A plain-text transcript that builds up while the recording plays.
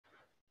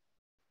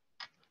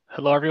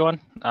Hello, everyone.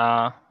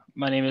 My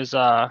name is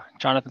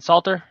Jonathan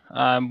Salter.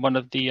 I'm one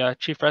of the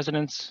chief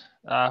residents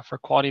for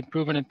quality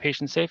improvement and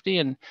patient safety,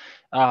 and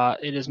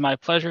it is my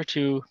pleasure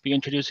to be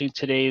introducing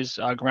today's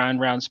ground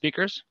round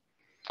speakers.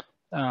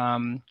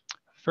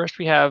 First,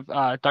 we have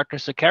Dr.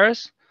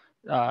 Sekeres.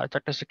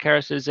 Dr.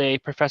 Sekeres is a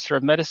professor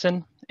of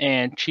medicine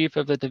and chief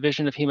of the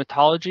Division of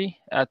Hematology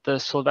at the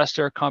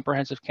Sylvester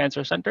Comprehensive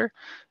Cancer Center,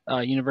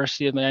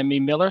 University of Miami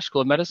Miller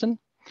School of Medicine.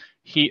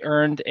 He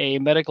earned a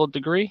medical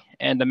degree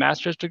and a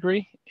master's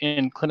degree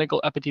in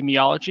clinical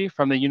epidemiology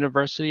from the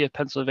University of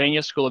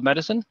Pennsylvania School of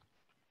Medicine.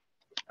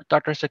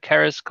 Dr.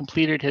 Sekeres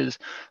completed his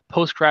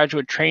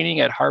postgraduate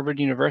training at Harvard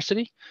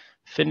University,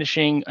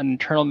 finishing an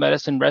internal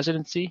medicine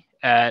residency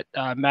at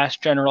Mass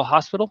General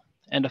Hospital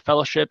and a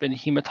fellowship in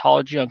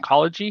hematology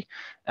oncology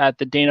at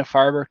the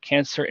Dana-Farber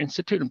Cancer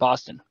Institute in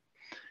Boston.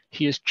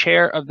 He is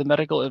chair of the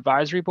medical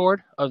advisory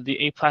board of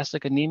the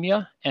Aplastic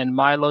Anemia and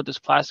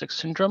Myelodysplastic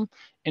Syndrome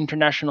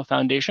International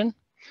Foundation,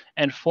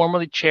 and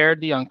formerly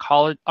chaired the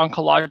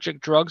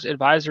Oncologic Drugs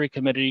Advisory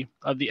Committee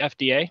of the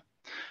FDA,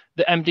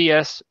 the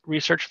MDS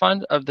Research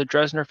Fund of the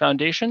Dresner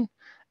Foundation,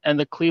 and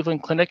the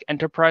Cleveland Clinic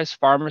Enterprise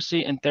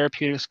Pharmacy and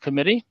Therapeutics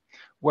Committee,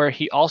 where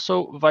he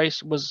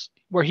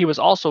was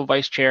also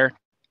vice chair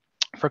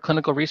for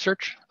clinical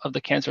research of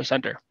the Cancer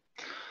Center.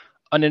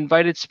 An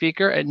invited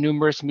speaker at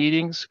numerous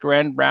meetings,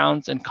 grand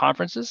rounds, and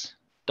conferences,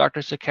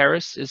 Dr.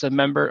 Sekeres is a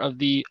member of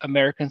the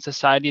American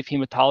Society of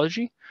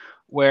Hematology,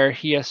 where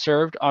he has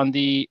served on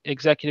the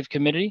executive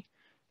committee,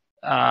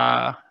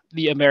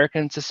 the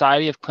American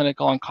Society of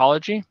Clinical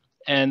Oncology,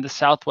 and the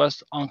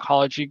Southwest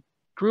Oncology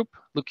Group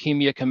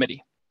Leukemia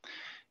Committee.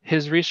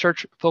 His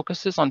research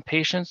focuses on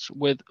patients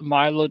with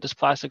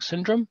myelodysplastic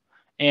syndrome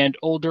and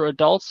older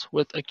adults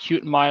with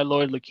acute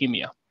myeloid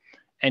leukemia,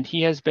 and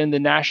he has been the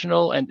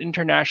national and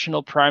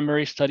international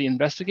primary study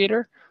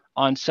investigator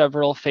on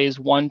several phase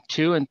 1,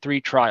 2, and 3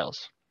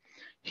 trials.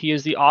 He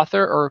is the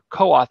author or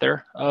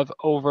co-author of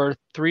over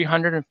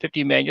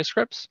 350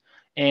 manuscripts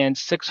and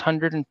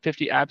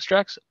 650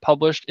 abstracts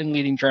published in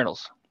leading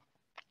journals.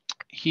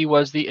 He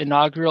was the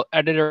inaugural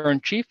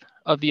editor-in-chief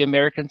of the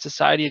American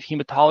Society of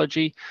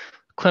Hematology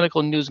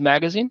Clinical News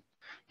magazine.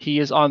 He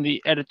is on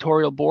the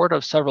editorial board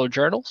of several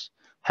journals,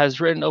 has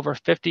written over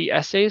 50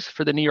 essays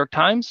for the New York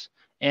Times,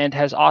 and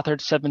has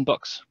authored 7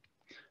 books.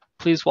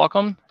 Please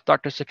welcome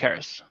Dr.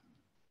 Sekeres.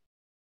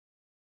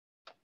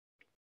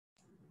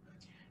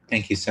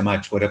 Thank you so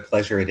much. What a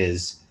pleasure it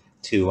is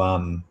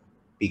to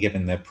be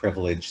given the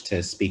privilege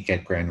to speak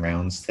at Grand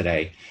Rounds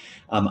today.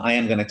 I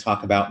am going to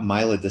talk about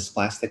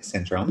myelodysplastic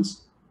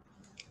syndromes.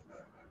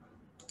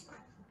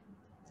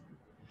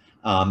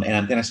 And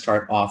I'm going to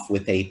start off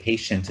with a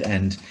patient,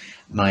 and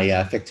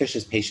my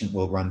fictitious patient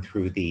will run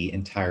through the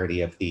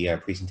entirety of the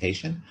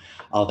presentation.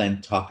 I'll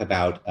then talk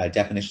about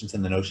definitions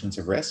and the notions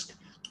of risk,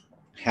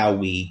 how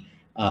we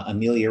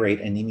ameliorate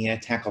anemia,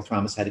 tackle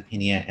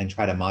thrombocytopenia, and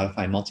try to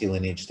modify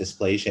multilineage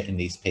dysplasia in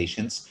these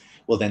patients.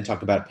 We'll then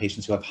talk about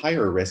patients who have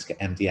higher risk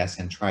MDS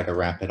and try to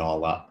wrap it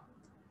all up.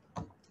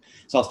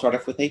 So I'll start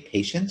off with a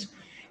patient.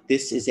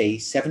 This is a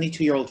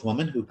 72-year-old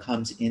woman who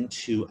comes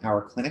into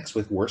our clinics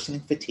with worsening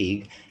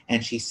fatigue,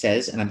 and she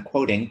says, and I'm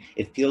quoting,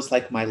 "It feels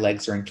like my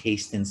legs are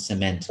encased in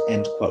cement,"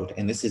 end quote.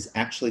 And this is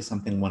actually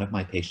something one of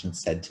my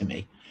patients said to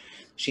me.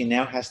 She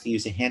now has to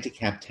use a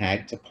handicap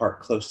tag to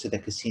park close to the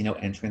casino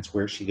entrance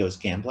where she goes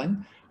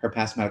gambling. Her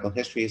past medical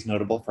history is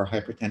notable for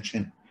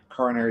hypertension,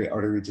 coronary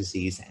artery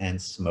disease,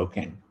 and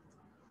smoking.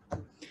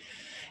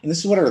 And this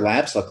is what her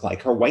labs look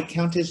like. Her white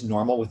count is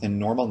normal with a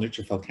normal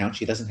neutrophil count.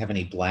 She doesn't have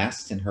any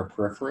blasts in her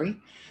periphery.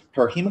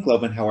 Her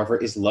hemoglobin, however,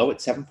 is low at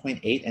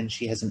 7.8, and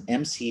she has an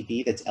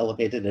MCV that's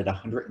elevated at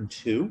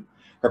 102.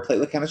 Her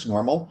platelet count is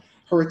normal.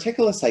 Her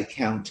reticulocyte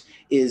count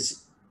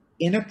is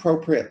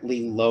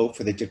inappropriately low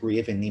for the degree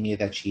of anemia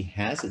that she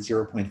has at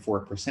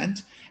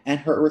 0.4%, and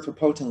her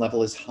erythropoietin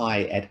level is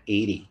high at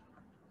 80.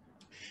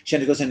 She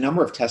undergoes a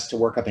number of tests to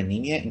work up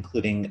anemia,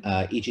 including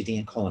EGD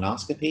and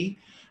colonoscopy.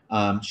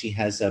 She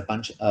has a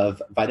bunch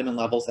of vitamin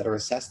levels that are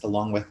assessed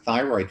along with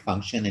thyroid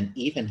function, and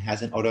even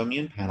has an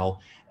autoimmune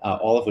panel,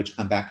 all of which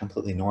come back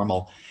completely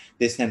normal.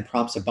 This then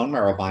prompts a bone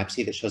marrow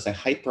biopsy that shows a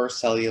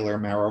hypercellular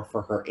marrow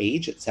for her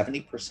age at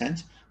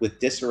 70% with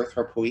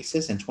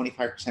dyserythropoiesis and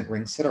 25%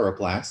 ring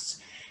sideroblasts.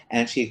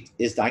 And she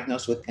is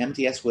diagnosed with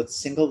MDS with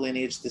single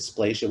lineage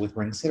dysplasia with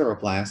ring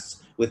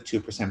sideroblasts with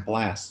 2%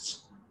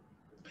 blasts.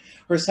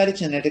 Her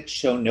cytogenetics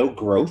show no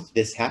growth.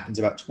 This happens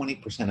about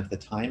 20% of the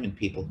time in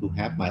people who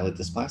have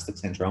myelodysplastic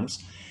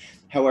syndromes.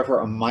 However,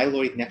 a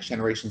myeloid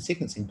next-generation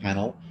sequencing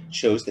panel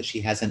shows that she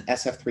has an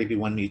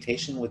SF3B1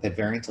 mutation with a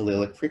variant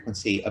allelic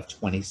frequency of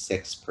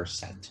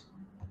 26%.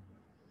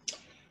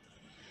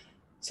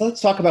 So let's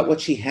talk about what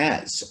she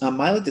has.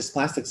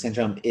 Myelodysplastic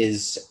syndrome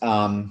is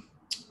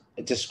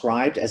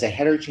described as a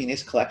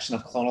heterogeneous collection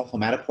of clonal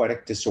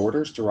hematopoietic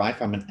disorders derived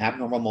from an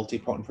abnormal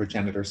multipotent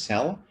progenitor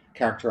cell,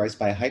 characterized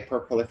by a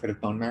hyperproliferative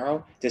bone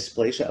marrow,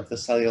 dysplasia of the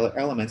cellular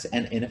elements,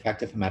 and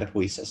ineffective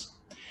hematopoiesis.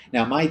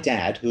 Now, my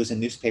dad, who is a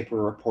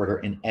newspaper reporter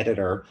and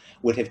editor,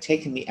 would have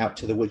taken me out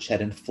to the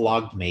woodshed and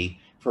flogged me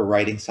for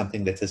writing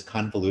something that's as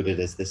convoluted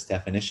as this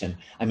definition.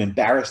 I'm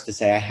embarrassed to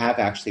say I have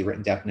actually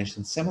written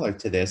definitions similar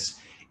to this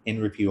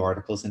in review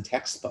articles and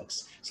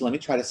textbooks. So let me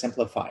try to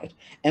simplify it.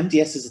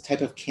 MDS is a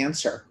type of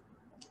cancer.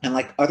 And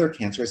like other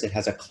cancers, it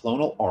has a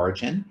clonal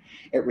origin.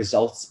 It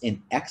results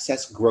in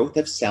excess growth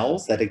of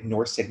cells that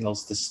ignore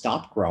signals to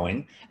stop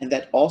growing and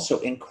that also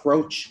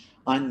encroach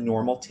on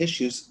normal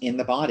tissues in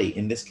the body,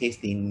 in this case,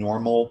 the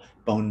normal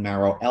bone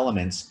marrow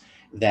elements,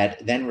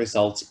 that then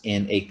results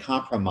in a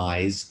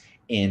compromise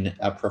in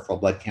peripheral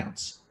blood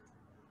counts.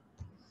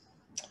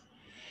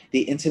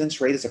 The incidence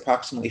rate is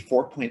approximately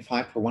 4.5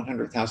 per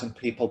 100,000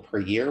 people per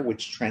year,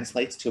 which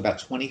translates to about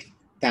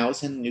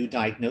 20,000 new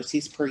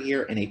diagnoses per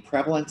year, and a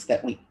prevalence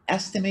that we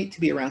estimate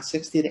to be around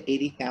 60 to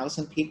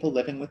 80,000 people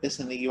living with this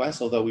in the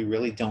US, although we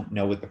really don't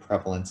know what the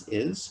prevalence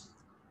is.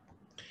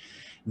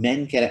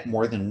 Men get it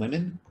more than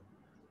women,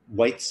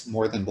 whites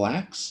more than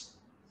blacks.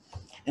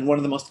 And one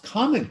of the most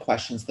common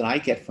questions that I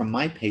get from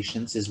my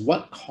patients is,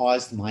 what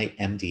caused my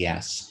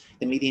MDS?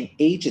 The median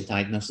age at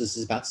diagnosis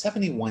is about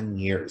 71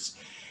 years.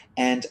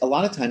 And a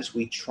lot of times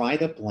we try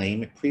to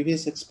blame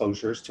previous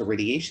exposures to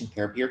radiation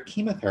therapy or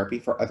chemotherapy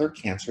for other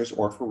cancers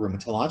or for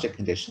rheumatologic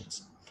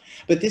conditions.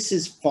 But this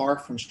is far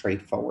from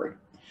straightforward.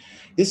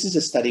 This is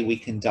a study we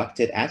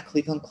conducted at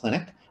Cleveland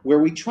Clinic where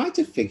we tried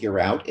to figure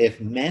out if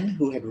men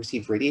who had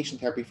received radiation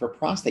therapy for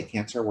prostate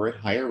cancer were at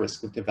higher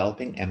risk of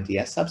developing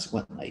MDS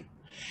subsequently.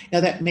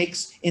 Now that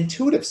makes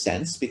intuitive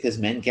sense because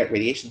men get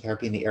radiation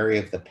therapy in the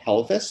area of the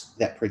pelvis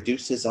that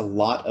produces a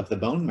lot of the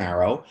bone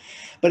marrow,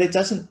 but it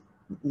doesn't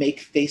make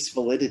face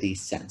validity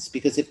sense,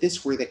 because if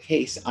this were the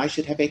case, I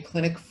should have a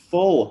clinic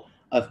full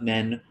of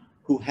men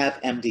who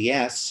have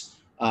MDS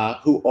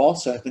who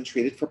also have been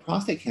treated for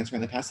prostate cancer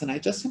in the past, and I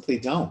just simply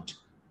don't.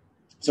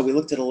 So we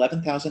looked at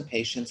 11,000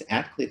 patients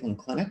at Cleveland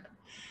Clinic,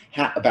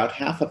 about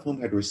half of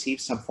whom had received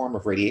some form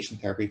of radiation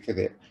therapy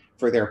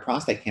for their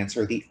prostate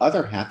cancer. The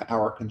other half,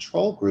 our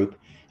control group,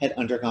 had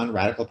undergone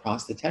radical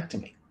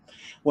prostatectomy.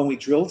 When we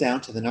drill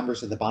down to the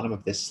numbers at the bottom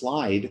of this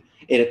slide,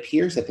 it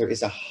appears that there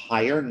is a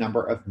higher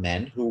number of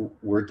men who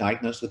were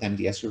diagnosed with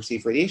MDS who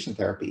received radiation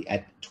therapy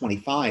at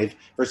 25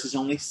 versus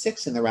only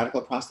 6 in the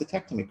radical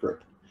prostatectomy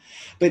group.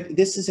 But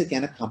this is,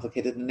 again, a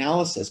complicated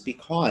analysis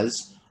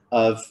because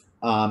of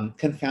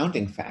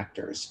confounding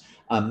factors.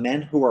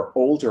 Men who are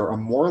older are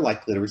more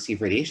likely to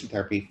receive radiation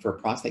therapy for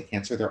prostate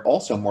cancer. They're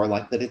also more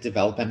likely to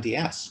develop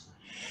MDS.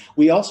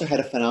 We also had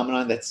a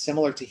phenomenon that's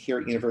similar to here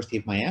at University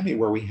of Miami,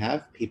 where we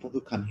have people who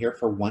come here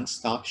for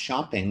one-stop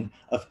shopping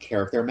of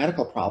care of their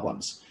medical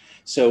problems.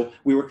 So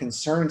we were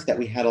concerned that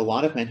we had a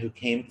lot of men who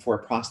came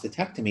for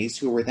prostatectomies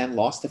who were then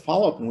lost to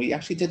follow-up, and we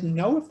actually didn't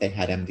know if they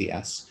had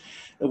MDS.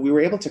 We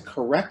were able to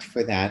correct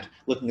for that,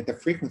 looking at the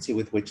frequency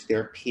with which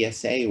their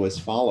PSA was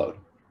followed.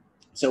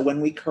 So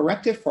when we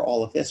corrected for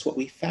all of this, what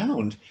we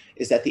found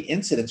is that the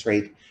incidence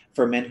rate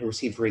for men who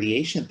received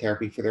radiation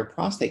therapy for their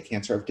prostate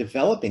cancer of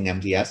developing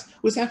MDS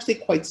was actually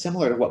quite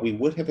similar to what we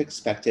would have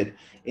expected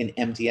in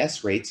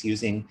MDS rates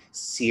using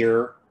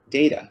SEER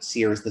data.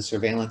 SEER is the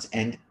Surveillance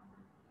and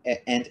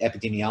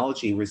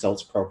Epidemiology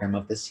Results Program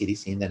of the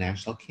CDC and the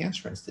National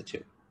Cancer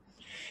Institute.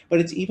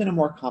 But it's even a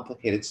more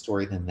complicated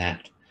story than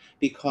that,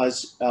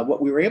 because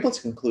what we were able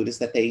to conclude is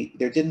that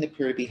there didn't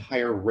appear to be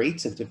higher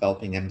rates of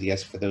developing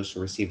MDS for those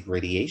who received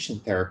radiation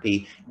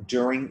therapy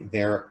during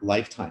their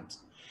lifetimes.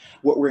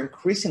 What we're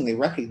increasingly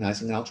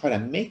recognizing, and I'll try to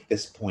make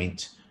this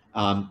point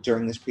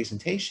during this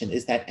presentation,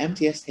 is that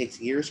MDS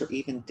takes years or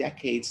even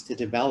decades to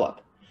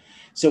develop.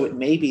 So it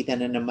may be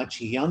that in a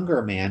much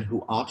younger man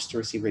who opts to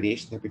receive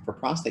radiation therapy for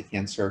prostate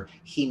cancer,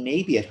 he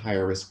may be at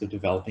higher risk of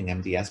developing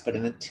MDS, but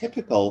in a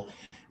typical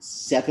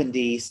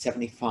 70,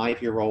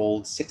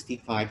 75-year-old,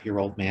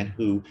 65-year-old man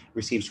who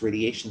receives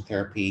radiation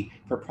therapy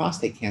for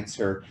prostate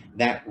cancer,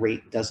 that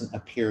rate doesn't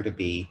appear to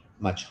be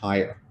much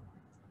higher.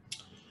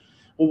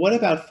 Well, what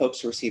about folks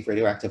who receive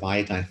radioactive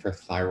iodine for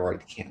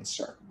thyroid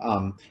cancer?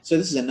 So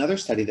this is another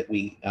study that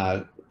we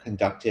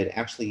conducted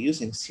actually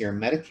using SEER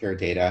Medicare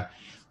data,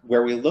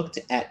 where we looked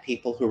at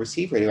people who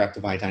received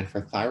radioactive iodine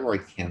for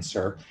thyroid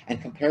cancer and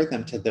compared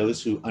them to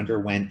those who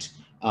underwent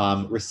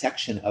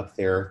resection of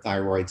their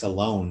thyroids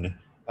alone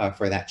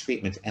for that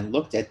treatment, and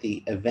looked at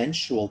the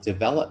eventual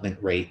development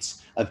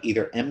rates of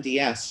either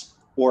MDS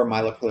or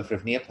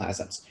myeloproliferative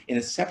neoplasms. In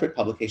a separate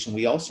publication,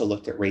 we also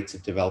looked at rates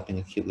of developing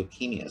acute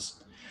leukemias.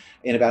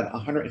 In about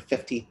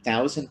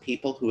 150,000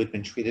 people who had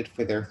been treated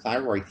for their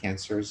thyroid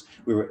cancers,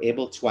 we were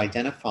able to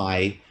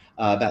identify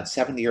about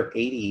 70 or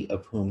 80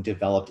 of whom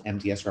developed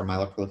MDS or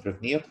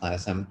myeloproliferative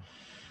neoplasm,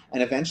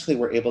 and eventually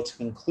were able to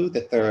conclude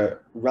that the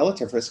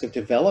relative risk of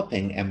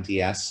developing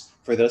MDS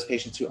for those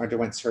patients who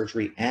underwent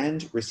surgery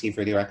and received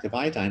radioactive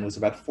iodine was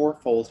about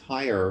 4-fold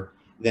higher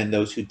than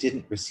those who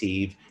didn't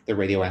receive the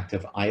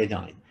radioactive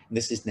iodine. And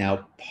this is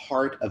now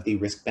part of the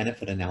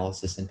risk-benefit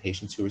analysis in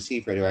patients who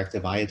receive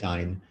radioactive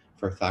iodine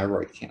for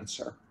thyroid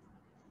cancer.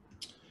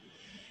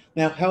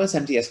 Now, how is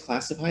MDS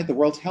classified? The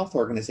World Health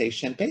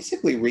Organization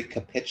basically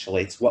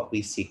recapitulates what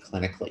we see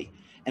clinically.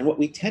 And what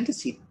we tend to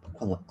see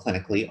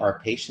clinically are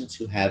patients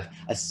who have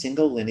a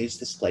single lineage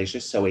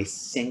dysplasia, so a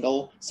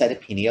single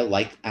cytopenia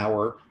like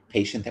our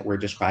patient that we're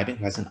describing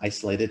who has an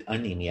isolated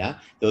anemia.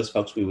 Those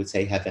folks we would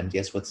say have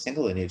MDS with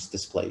single lineage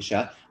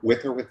dysplasia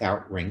with or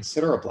without ring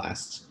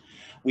sideroblasts.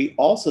 We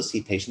also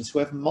see patients who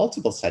have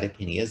multiple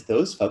cytopenias.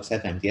 Those folks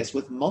have MDS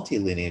with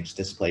multilineage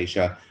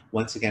dysplasia,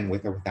 once again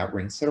with or without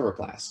ring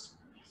sideroblasts.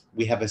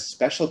 We have a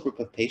special group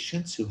of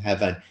patients who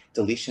have a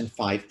deletion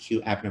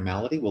 5q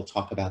abnormality. We'll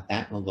talk about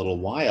that in a little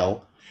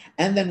while.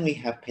 And then we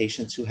have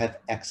patients who have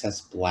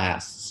excess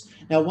blasts.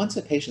 Now, once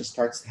a patient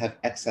starts to have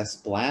excess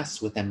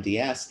blasts with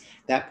MDS,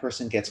 that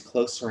person gets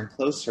closer and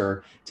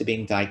closer to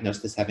being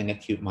diagnosed as having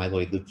acute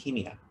myeloid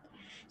leukemia.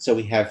 So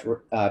we have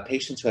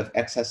patients who have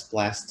excess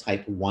blast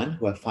type 1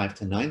 who have 5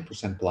 to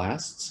 9%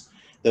 blasts,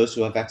 those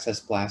who have excess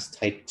blast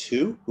type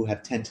 2 who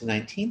have 10 to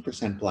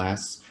 19%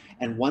 blasts,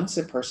 and once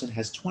a person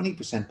has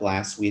 20%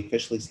 blasts, we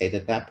officially say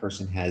that that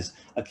person has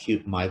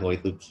acute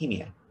myeloid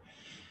leukemia.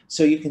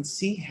 So you can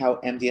see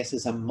how MDS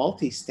is a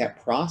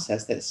multi-step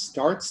process that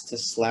starts to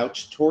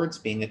slouch towards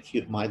being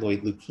acute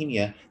myeloid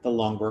leukemia the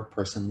longer a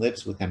person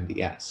lives with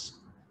MDS.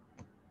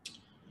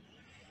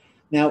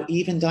 Now,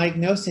 even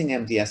diagnosing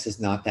MDS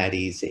is not that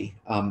easy.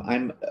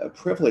 I'm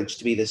privileged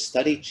to be the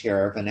study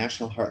chair of a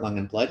National Heart, Lung,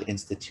 and Blood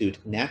Institute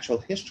natural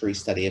history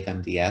study of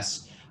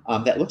MDS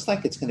that looks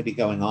like it's going to be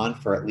going on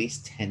for at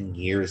least 10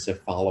 years of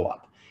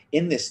follow-up.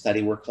 In this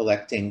study, we're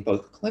collecting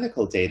both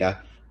clinical data,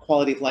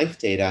 quality of life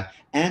data,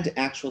 and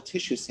actual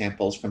tissue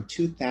samples from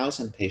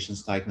 2,000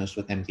 patients diagnosed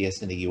with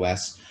MDS in the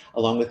US,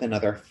 along with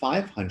another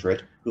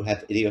 500 who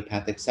have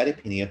idiopathic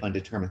cytopenia of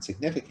undetermined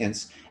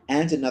significance,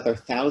 and another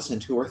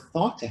 1,000 who are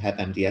thought to have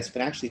MDS,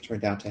 but actually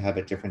turned out to have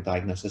a different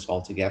diagnosis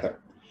altogether.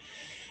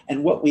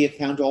 And what we have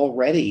found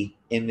already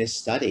in this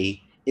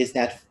study is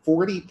that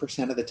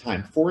 40% of the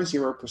time,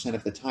 40%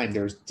 of the time,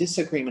 there's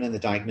disagreement in the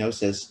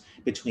diagnosis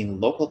between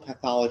local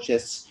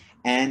pathologists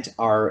and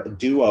our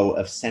duo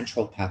of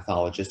central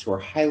pathologists who are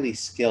highly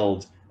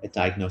skilled at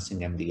diagnosing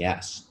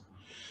MDS.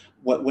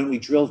 When we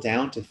drill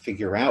down to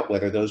figure out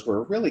whether those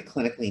were really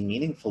clinically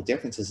meaningful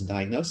differences in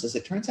diagnosis,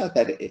 it turns out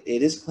that it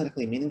is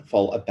clinically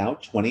meaningful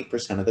about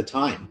 20% of the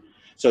time.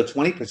 So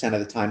 20% of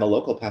the time, a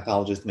local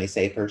pathologist may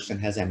say a person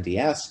has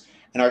MDS,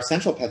 and our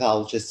central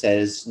pathologist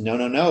says,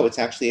 no, it's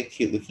actually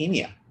acute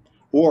leukemia.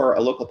 Or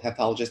a local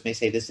pathologist may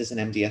say this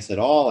isn't MDS at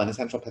all, and a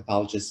central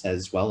pathologist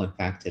says, well, in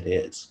fact, it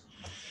is.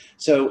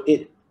 So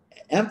it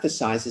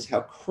emphasizes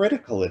how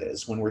critical it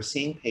is when we're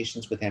seeing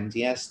patients with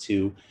MDS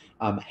to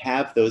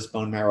have those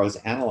bone marrows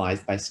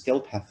analyzed by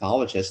skilled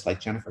pathologists like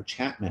Jennifer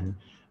Chapman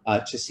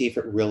to see if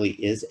it really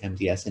is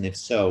MDS, and if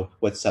so,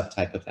 what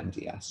subtype of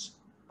MDS.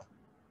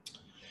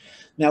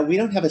 Now, we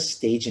don't have a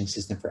staging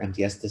system for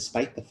MDS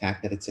despite the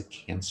fact that it's a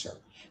cancer.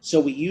 So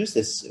we use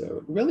this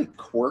really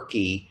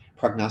quirky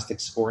prognostic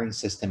scoring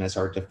system as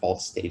our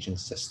default staging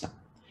system.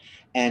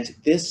 And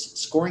this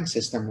scoring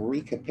system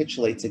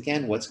recapitulates,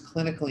 again, what's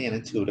clinically and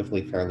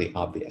intuitively fairly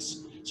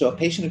obvious. So a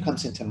patient who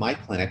comes into my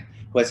clinic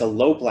who has a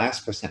low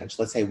blast percentage,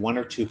 let's say 1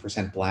 or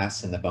 2%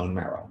 blasts in the bone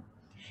marrow,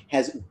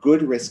 has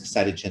good risk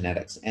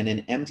cytogenetics. And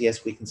in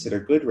MDS, we consider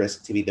good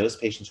risk to be those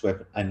patients who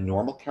have a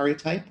normal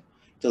karyotype,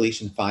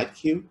 deletion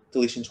 5q,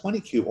 deletion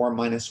 20q, or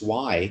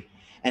 -y,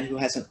 and who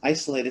has an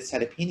isolated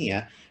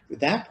cytopenia.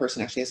 That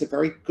person actually has a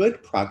very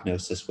good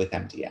prognosis with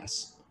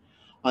MDS.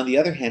 On the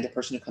other hand, a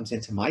person who comes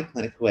into my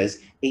clinic who has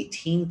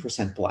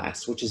 18%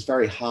 blasts, which is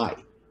very high,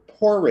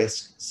 poor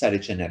risk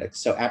cytogenetics,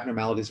 so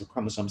abnormalities of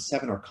chromosome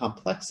 7 or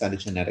complex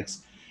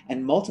cytogenetics,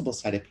 and multiple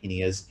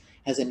cytopenias,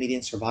 has a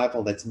median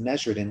survival that's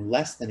measured in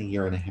less than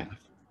 1.5 years.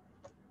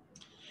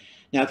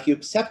 Now, if you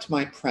accept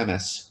my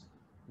premise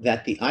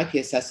that the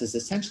IPSS is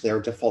essentially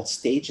our default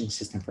staging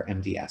system for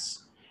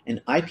MDS, and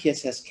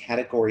IPSS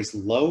categories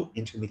low,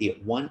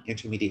 intermediate 1,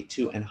 intermediate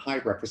 2, and high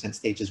represent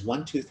stages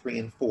 1, 2, 3,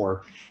 and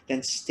 4,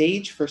 then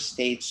stage for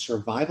stage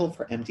survival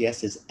for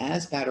MDS is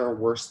as bad or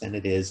worse than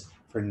it is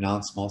for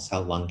non-small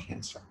cell lung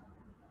cancer.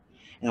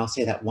 And I'll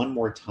say that one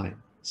more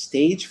time.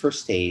 Stage for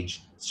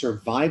stage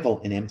survival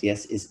in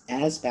MDS is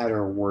as bad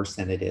or worse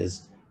than it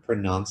is for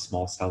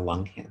non-small cell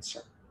lung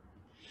cancer.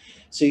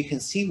 So you can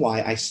see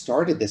why I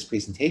started this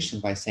presentation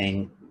by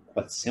saying,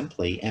 quite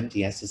simply,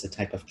 MDS is a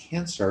type of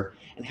cancer,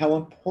 and how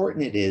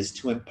important it is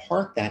to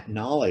impart that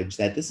knowledge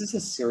that this is a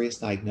serious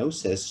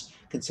diagnosis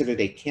considered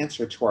a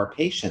cancer to our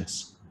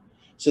patients,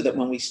 so that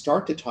when we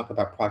start to talk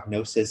about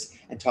prognosis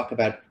and talk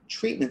about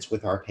treatments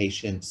with our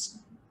patients,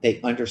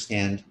 they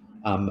understand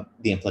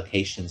the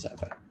implications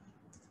of it.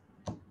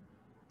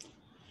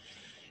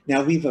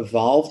 Now, we've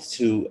evolved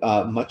to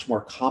a much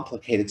more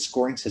complicated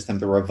scoring system,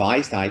 the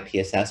revised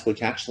IPSS,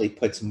 which actually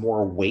puts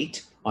more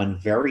weight on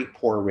very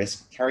poor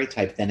risk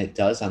karyotype than it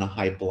does on a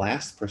high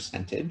blast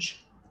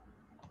percentage.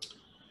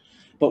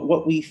 But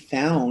what we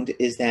found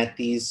is that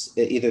these,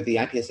 either the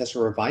IPSS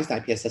or revised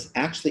IPSS,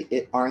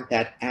 actually aren't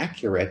that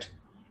accurate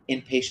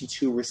in patients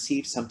who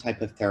receive some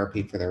type of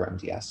therapy for their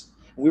MDS.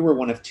 We were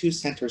one of 2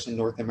 centers in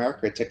North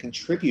America to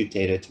contribute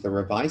data to the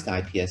revised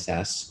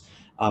IPSS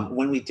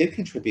When we did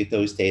contribute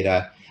those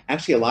data,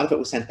 actually a lot of it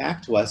was sent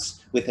back to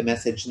us with the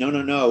message, no,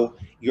 no, no,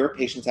 your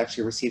patients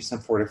actually received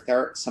some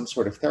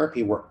sort of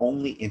therapy. We're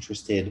only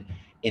interested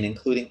in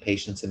including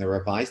patients in the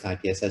revised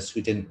IPSS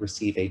who didn't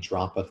receive a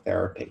drop of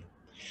therapy.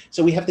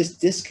 So we have this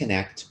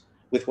disconnect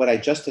with what I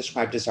just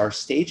described as our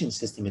staging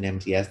system in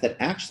MDS that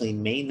actually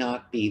may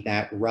not be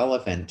that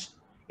relevant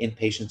in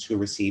patients who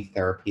receive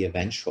therapy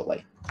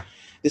eventually.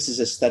 This is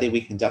a study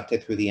we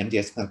conducted through the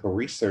MDS Clinical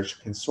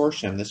Research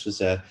Consortium. This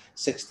was a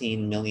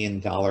 $16 million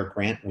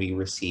grant we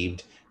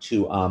received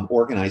to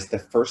organize the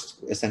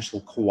first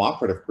essential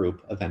cooperative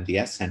group of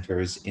MDS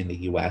centers in the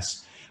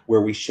US,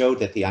 where we showed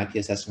that the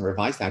IPSS and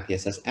revised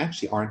IPSS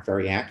actually aren't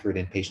very accurate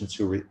in patients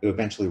who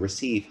eventually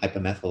receive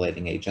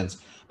hypomethylating agents,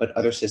 but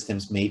other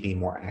systems may be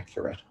more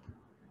accurate.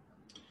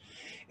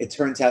 It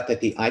turns out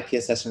that the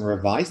IPSS and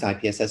revised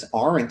IPSS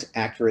aren't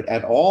accurate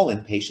at all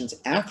in patients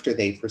after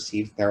they've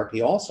received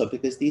therapy also,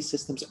 because these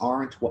systems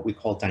aren't what we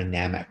call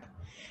dynamic.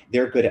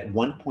 They're good at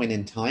one point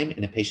in time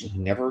in a patient who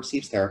never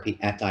receives therapy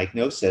at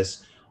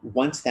diagnosis.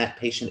 Once that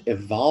patient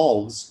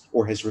evolves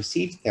or has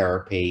received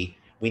therapy,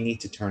 we need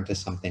to turn to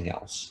something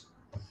else.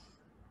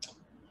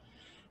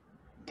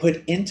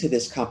 Put into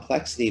this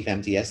complexity of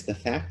MDS the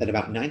fact that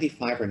about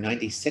 95 or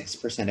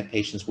 96% of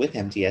patients with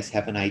MDS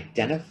have an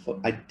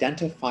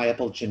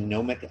identifiable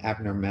genomic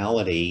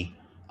abnormality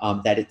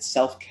that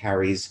itself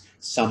carries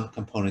some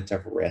component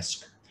of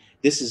risk.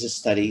 This is a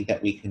study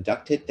that we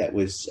conducted that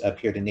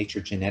appeared in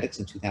Nature Genetics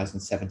in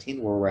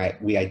 2017, where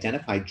we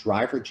identified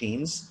driver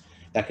genes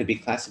that could be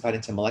classified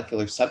into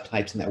molecular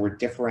subtypes and that were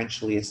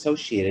differentially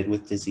associated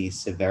with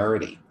disease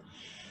severity.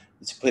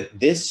 To put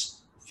this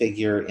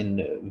figure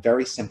in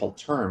very simple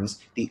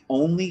terms, the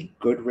only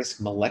good risk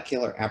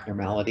molecular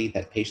abnormality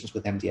that patients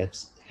with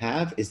MDS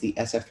have is the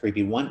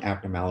SF3B1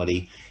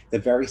 abnormality, the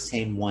very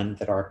same one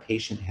that our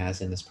patient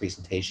has in this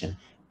presentation.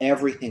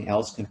 Everything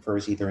else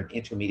confers either an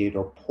intermediate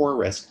or poor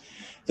risk.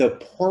 The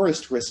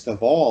poorest risk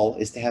of all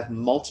is to have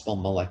multiple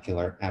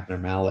molecular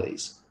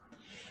abnormalities.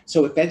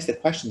 So it begs the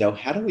question, though,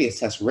 how do we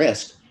assess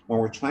risk when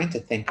we're trying to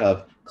think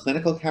of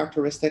clinical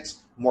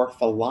characteristics,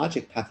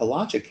 morphologic,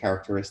 pathologic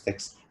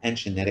characteristics, and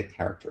genetic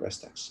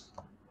characteristics?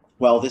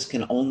 Well, this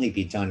can only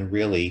be done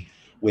really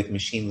with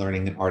machine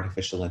learning and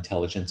artificial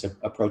intelligence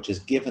approaches,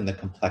 given the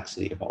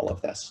complexity of all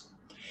of this.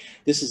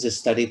 This is a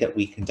study that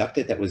we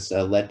conducted that was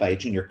led by a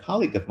junior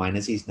colleague of mine,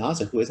 Aziz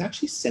Naza, who has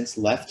actually since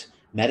left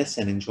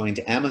medicine and joined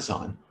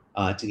Amazon,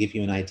 to give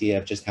you an idea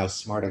of just how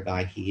smart a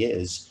guy he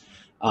is,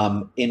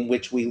 in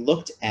which we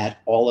looked at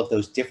all of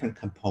those different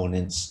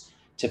components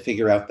to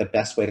figure out the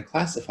best way to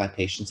classify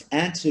patients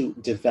and to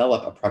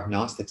develop a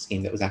prognostic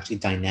scheme that was actually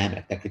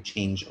dynamic, that could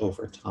change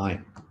over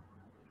time.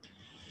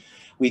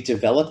 We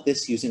developed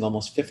this using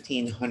almost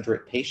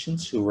 1,500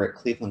 patients who were at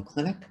Cleveland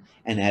Clinic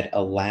and at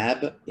a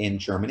lab in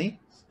Germany,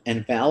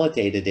 and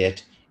validated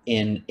it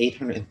in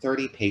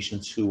 830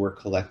 patients who were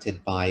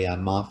collected by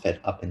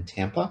Moffitt up in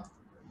Tampa.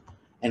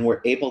 And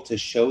we're able to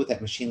show that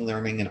machine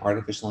learning and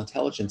artificial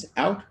intelligence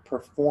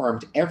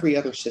outperformed every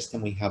other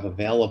system we have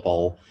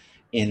available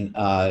in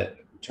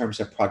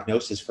terms of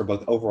prognosis for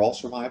both overall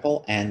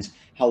survival and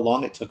how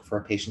long it took for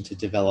a patient to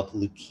develop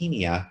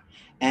leukemia,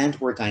 and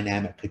where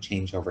dynamic could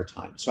change over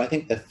time. So I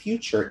think the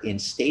future in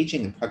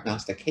staging and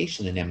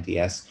prognostication in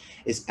MDS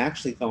is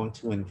actually going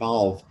to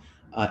involve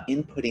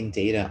inputting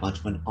data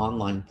onto an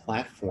online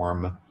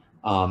platform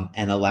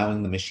and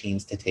allowing the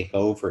machines to take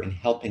over and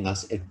helping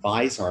us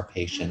advise our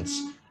patients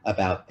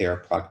about their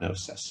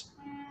prognosis.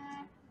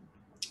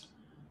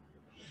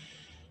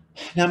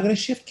 Now I'm going to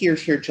shift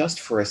gears here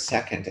just for a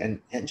second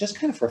and just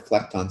kind of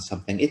reflect on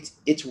something.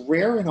 It's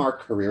rare in our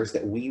careers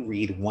that we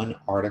read one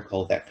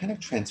article that kind of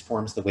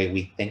transforms the way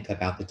we think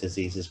about the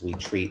diseases we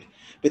treat,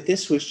 but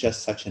this was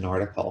just such an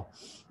article.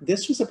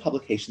 This was a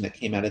publication that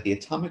came out of the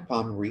Atomic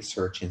Bomb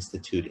Research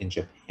Institute in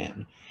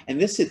Japan,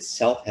 and this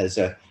itself has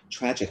a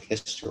tragic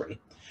history.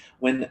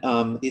 When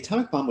the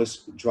atomic bomb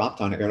was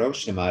dropped on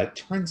Hiroshima, it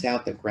turns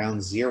out that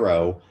Ground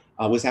Zero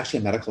was actually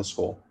a medical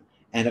school.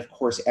 And of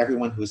course,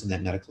 everyone who was in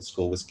that medical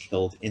school was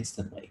killed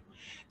instantly.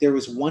 There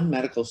was one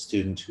medical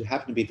student who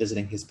happened to be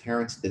visiting his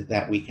parents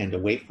that weekend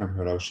away from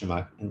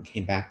Hiroshima and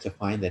came back to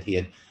find that he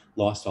had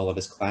lost all of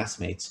his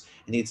classmates.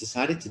 And he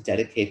decided to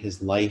dedicate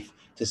his life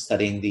to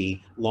studying the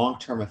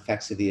long-term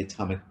effects of the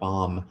atomic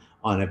bomb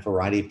on a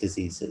variety of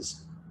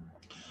diseases.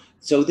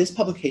 So this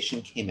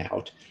publication came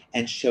out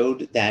and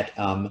showed that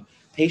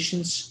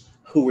patients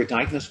who were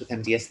diagnosed with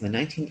MDS in the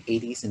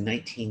 1980s and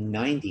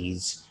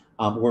 1990s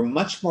were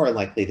much more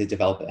likely to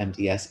develop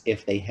MDS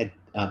if they had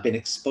been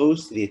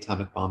exposed to the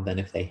atomic bomb than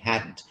if they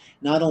hadn't.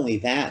 Not only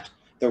that,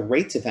 the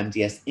rates of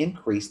MDS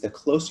increased the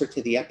closer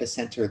to the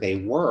epicenter they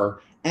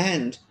were,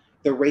 and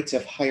the rates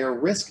of higher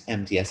risk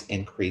MDS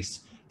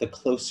increased the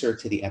closer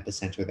to the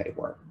epicenter they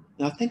were.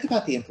 Now think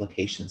about the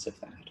implications of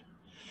that.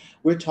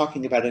 We're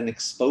talking about an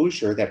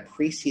exposure that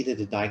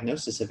preceded a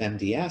diagnosis of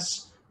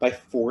MDS by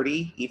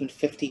 40, even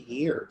 50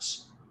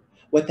 years.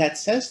 What that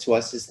says to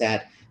us is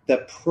that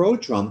the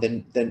prodrome,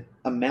 the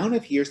amount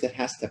of years that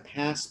has to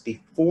pass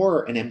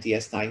before an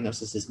MDS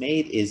diagnosis is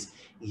made is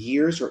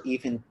years or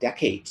even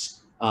decades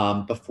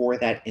before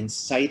that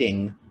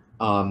inciting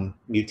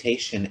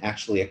mutation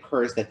actually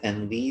occurs that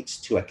then leads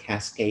to a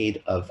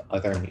cascade of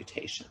other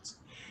mutations.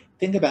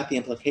 Think about the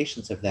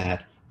implications of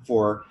that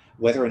for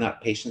whether or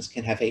not patients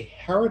can have a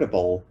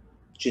heritable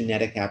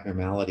genetic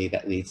abnormality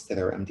that leads to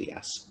their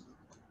MDS.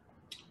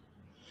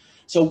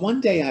 So one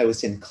day I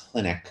was in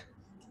clinic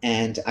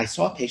and I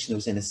saw a patient who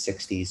was in his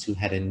 60s who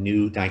had a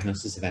new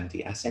diagnosis of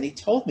MDS, and he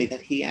told me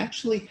that he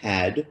actually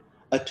had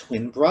a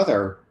twin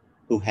brother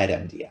who had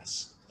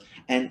MDS.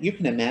 And you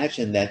can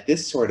imagine that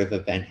this sort of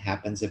event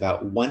happens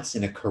about once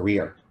in a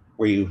career,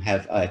 where you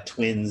have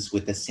twins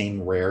with the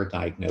same rare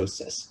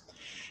diagnosis.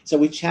 So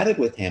we chatted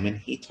with him, and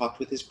he talked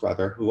with his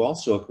brother, who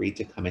also agreed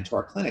to come into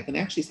our clinic, and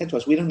actually said to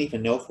us, "We don't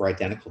even know if we're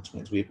identical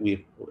twins.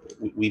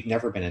 We've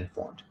never been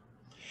informed."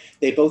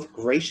 They both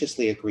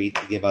graciously agreed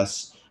to give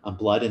us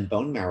blood and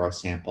bone marrow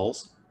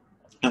samples,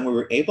 and we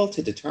were able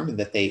to determine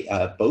that they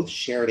both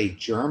shared a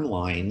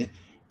germline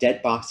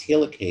dead box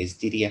helicase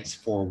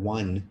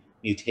DDX41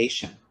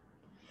 mutation.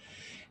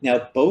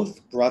 Now,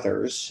 both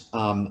brothers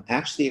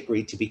actually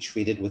agreed to be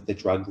treated with the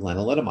drug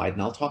lenalidomide,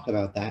 and I'll talk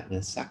about that in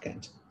a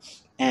second.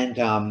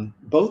 And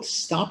both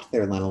stopped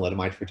their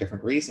lenalidomide for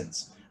different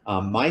reasons.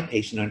 My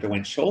patient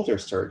underwent shoulder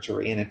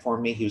surgery and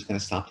informed me he was going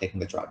to stop taking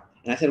the drug.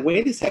 And I said,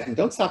 "Wait a second,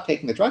 don't stop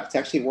taking the drug. It's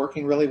actually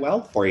working really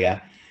well for you."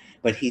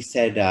 But he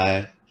said,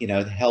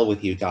 "The hell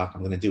with you, doc. I'm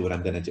going to do what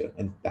I'm going to do."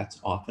 And that's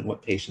often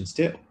what patients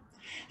do.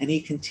 And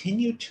he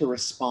continued to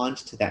respond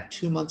to that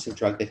 2 months of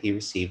drug that he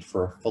received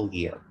for a full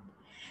year.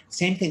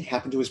 Same thing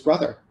happened to his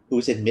brother, who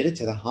was admitted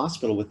to the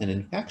hospital with an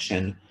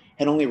infection,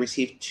 had only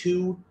received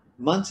 2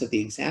 months of the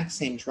exact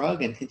same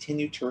drug and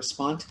continued to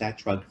respond to that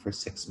drug for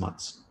 6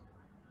 months.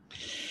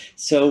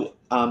 So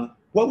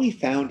what we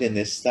found in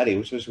this study,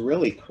 which was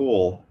really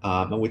cool,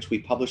 and which we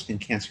published in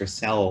Cancer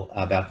Cell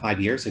about 5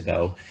 years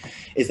ago,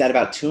 is that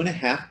about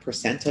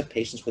 2.5% of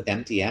patients with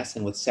MDS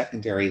and with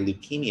secondary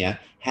leukemia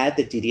had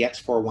the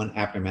DDX41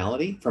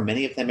 abnormality. For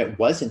many of them, it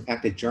was in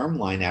fact a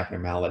germline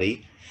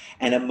abnormality.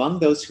 And among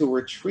those who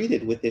were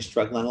treated with this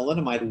drug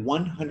lenalidomide,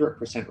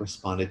 100%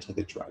 responded to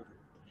the drug.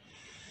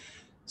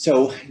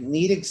 So,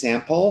 neat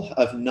example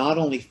of not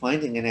only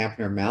finding an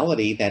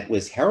abnormality that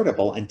was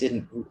heritable and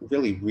didn't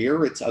really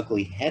rear its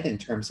ugly head in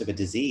terms of a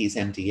disease,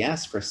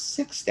 MDS, for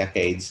 6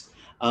 decades,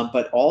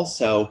 but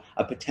also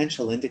a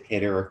potential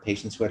indicator of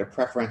patients who had a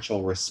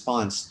preferential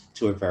response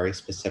to a very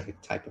specific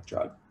type of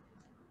drug.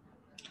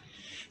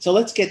 So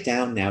let's get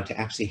down now to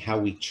actually how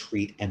we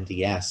treat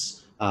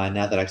MDS,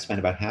 now that I've spent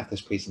about half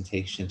this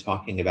presentation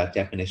talking about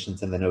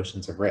definitions and the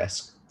notions of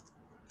risk.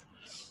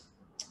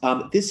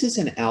 This is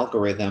an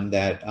algorithm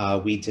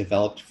that we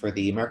developed for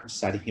the American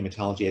Society of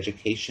Hematology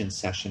education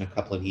session a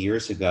couple of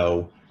years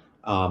ago,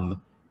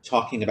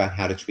 talking about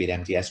how to treat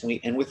MDS.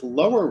 And with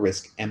lower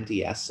risk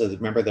MDS, so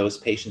remember those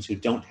patients who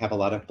don't have a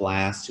lot of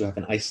blasts, who have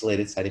an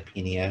isolated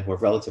cytopenia, who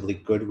have relatively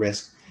good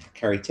risk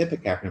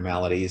karyotypic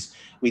abnormalities,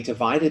 we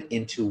divided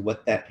into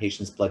what that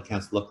patient's blood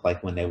counts look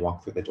like when they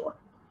walk through the door.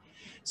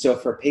 So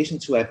for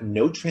patients who have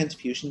no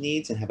transfusion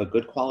needs and have a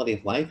good quality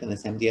of life, and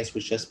this MDS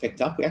was just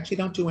picked up, we actually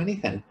don't do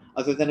anything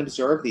other than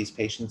observe these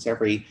patients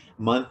every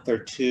month or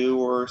 2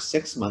 or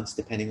 6 months,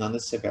 depending on the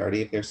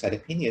severity of their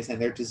cytopenias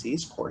and their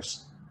disease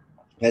course.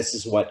 This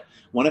is what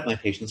one of my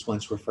patients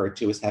once referred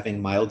to as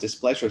having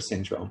myelodysplastic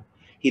syndrome.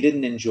 He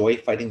didn't enjoy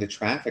fighting the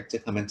traffic to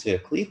come into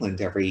Cleveland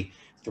every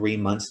 3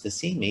 months to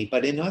see me,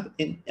 but in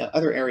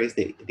other areas,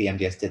 the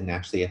MDS didn't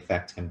actually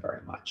affect him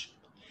very much.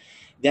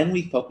 Then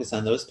we focus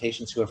on those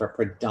patients who have a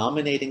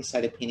predominating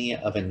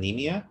cytopenia of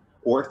anemia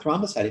or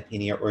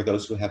thrombocytopenia, or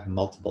those who have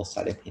multiple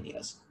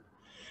cytopenias.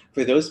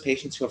 For those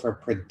patients who have a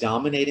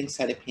predominating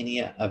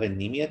cytopenia of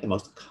anemia, the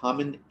most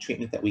common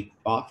treatment that we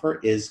offer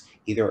is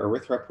either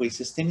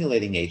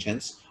erythropoiesis-stimulating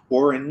agents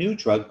or a new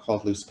drug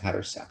called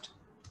luspatercept.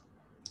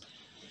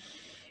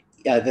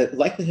 The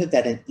likelihood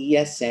that an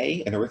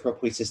ESA, an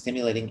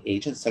erythropoiesis-stimulating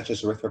agent, such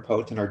as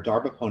erythropoietin or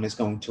darbepoetin, is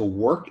going to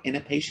work in a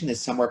patient is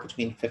somewhere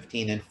between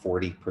 15 and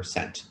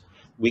 40%.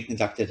 We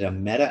conducted a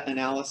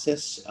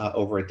meta-analysis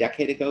over a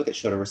decade ago that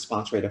showed a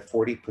response rate of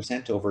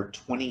 40% over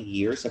 20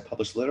 years of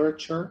published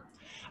literature.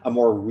 A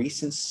more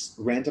recent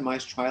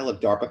randomized trial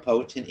of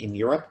darbepoetin in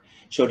Europe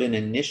showed an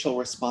initial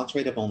response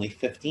rate of only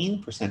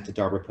 15% to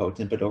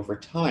darbepoetin, but over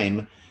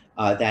time,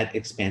 that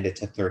expanded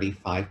to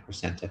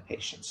 35% of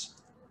patients.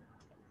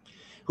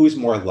 Who's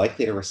more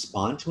likely to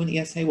respond to an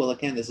ESA? Well,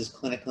 again, this is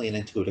clinically and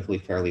intuitively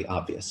fairly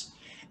obvious.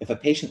 If a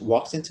patient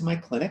walks into my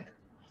clinic,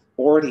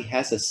 already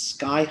has a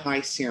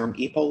sky-high serum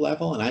EPO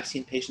level, and I've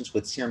seen patients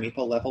with serum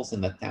EPO levels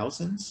in the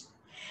thousands,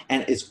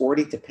 and is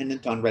already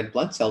dependent on red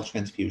blood cell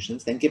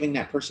transfusions, then giving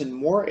that person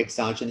more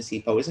exogenous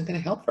EPO isn't going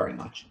to help very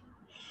much.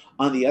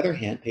 On the other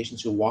hand,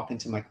 patients who walk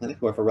into my clinic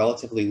who have a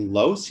relatively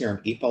low serum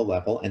EPO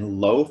level,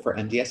 and low for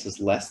MDS is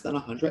less than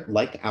 100,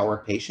 like our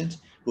patient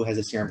who has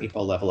a serum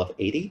EPO level of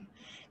 80,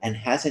 and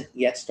hasn't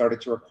yet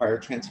started to require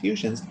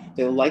transfusions,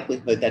 the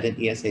likelihood that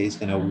an ESA is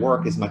going to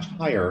work is much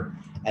higher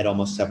at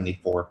almost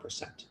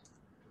 74%.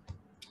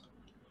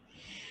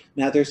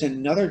 Now, there's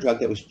another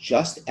drug that was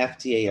just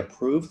FDA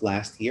approved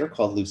last year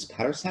called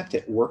luspatercept.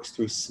 It works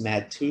through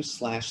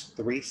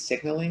SMAD2/3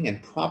 signaling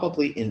and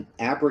probably in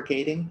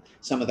abrogating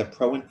some of the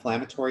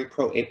pro-inflammatory,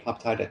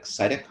 pro-apoptotic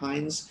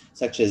cytokines,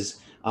 such as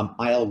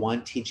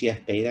IL-1,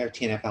 TGF-beta, or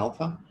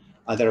TNF-alpha,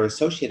 that are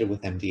associated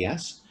with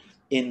MDS.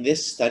 In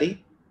this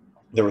study,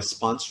 the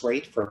response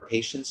rate for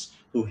patients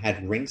who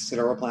had ring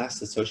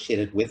sideroblasts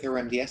associated with their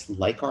MDS,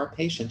 like our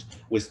patient,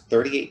 was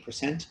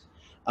 38%.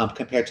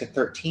 Compared to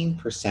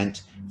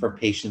 13% for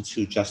patients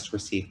who just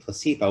received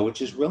placebo, which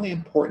is really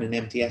important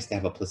in MDS to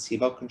have a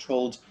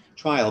placebo-controlled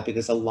trial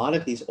because a lot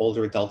of these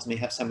older adults may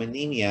have some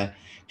anemia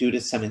due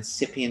to some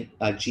incipient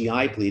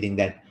GI bleeding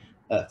that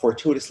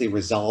fortuitously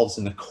resolves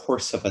in the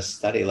course of a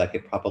study like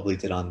it probably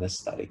did on this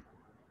study.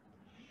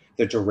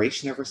 The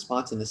duration of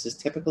response, and this is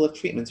typical of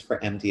treatments for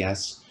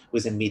MDS,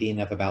 was a median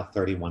of about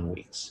 31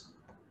 weeks.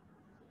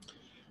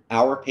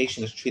 Our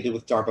patient is treated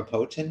with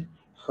darbepoetin.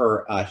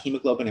 Her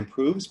hemoglobin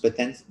improves, but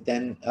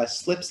then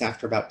slips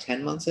after about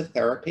 10 months of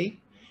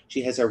therapy.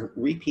 She has a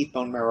repeat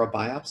bone marrow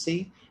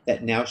biopsy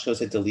that now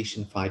shows a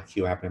deletion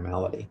 5q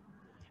abnormality.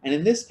 And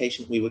in this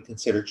patient, we would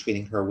consider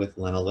treating her with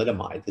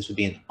lenalidomide. This would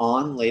be an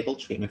on-label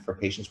treatment for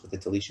patients with a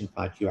deletion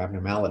 5q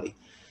abnormality.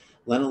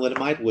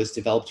 Lenalidomide was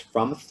developed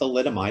from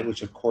thalidomide,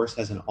 which of course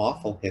has an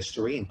awful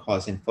history in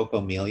causing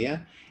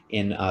phocomelia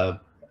in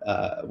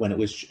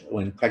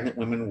when pregnant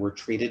women were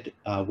treated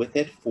with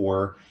it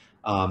for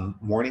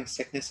morning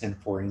sickness and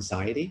for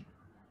anxiety.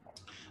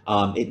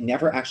 It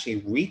never actually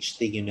reached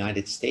the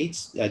United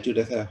States due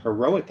to the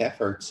heroic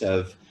efforts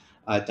of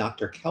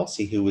Dr.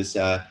 Kelsey, who was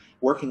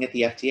working at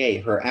the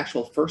FDA. Her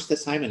actual first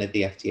assignment at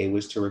the FDA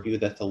was to review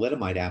the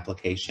thalidomide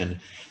application.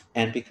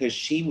 And because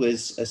she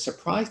was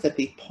surprised at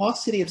the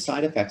paucity of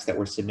side effects that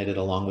were submitted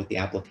along with the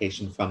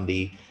application from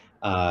the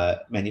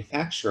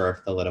manufacturer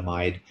of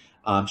thalidomide,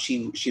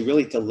 she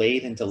really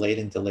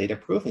delayed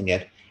approving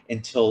it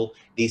until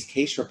these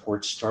case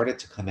reports started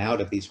to come out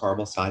of these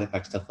horrible side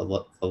effects of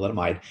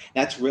thalidomide.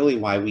 That's really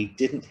why we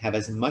didn't have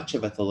as much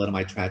of a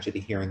thalidomide tragedy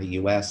here in the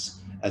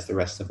US as the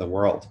rest of the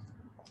world.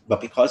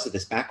 But because of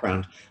this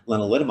background,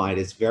 lenalidomide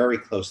is very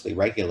closely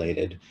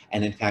regulated,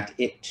 and in fact,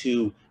 it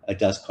too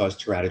does cause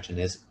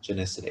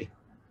teratogenicity.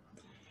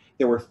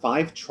 There were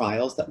 5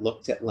 trials that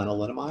looked at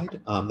lenalidomide,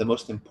 the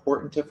most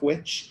important of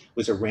which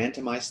was a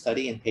randomized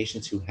study in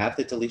patients who have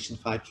the deletion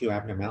 5q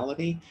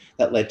abnormality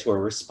that led to a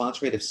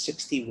response rate of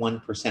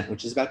 61%,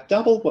 which is about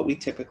double what we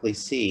typically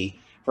see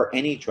for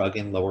any drug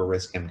in lower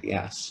risk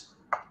MDS.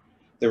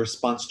 The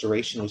response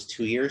duration was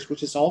 2 years,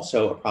 which is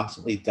also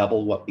approximately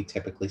double what we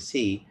typically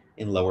see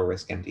in lower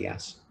risk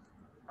MDS.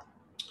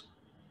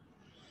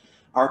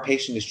 Our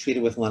patient is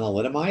treated with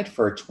lenalidomide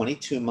for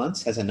 22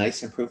 months, has a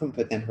nice improvement,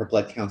 but then her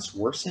blood counts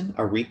worsen.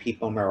 A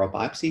repeat bone marrow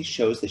biopsy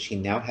shows that she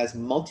now has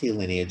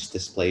multilineage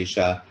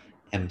dysplasia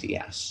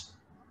MDS.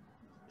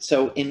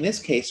 So in this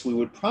case, we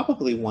would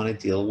probably want to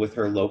deal with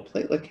her low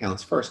platelet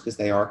counts first because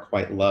they are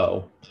quite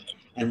low.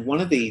 And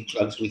one of the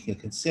drugs we can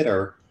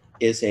consider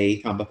is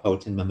a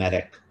thrombopoietin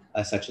mimetic,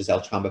 such as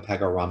eltrombopag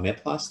or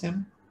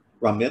romiplastim.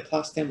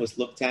 Romiplastim was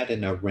looked at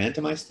in a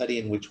randomized study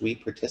in which we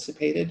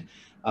participated,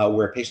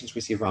 where patients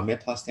received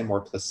romiplastim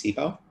or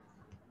placebo.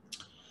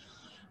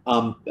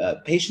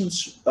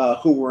 Patients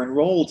who were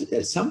enrolled,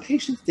 some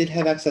patients did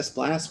have excess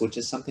blasts, which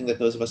is something that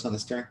those of us on the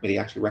steering committee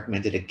actually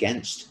recommended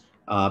against,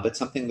 but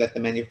something that the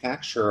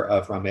manufacturer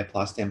of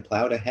romiplastim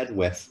plowed ahead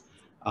with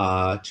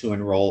to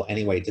enroll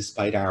anyway,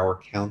 despite our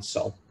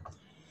counsel.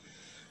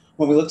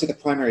 When we looked at the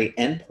primary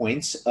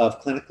endpoints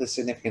of clinically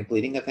significant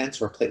bleeding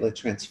events or platelet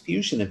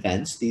transfusion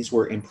events, these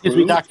were improved. Excuse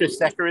me, Dr.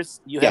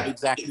 Sekeres, you have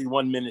exactly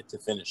 1 minute to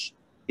finish.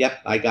 Yep,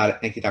 I got it.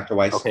 Thank you, Dr.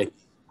 Weiss. Okay.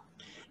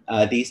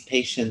 These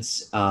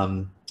patients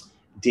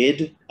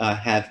did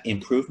have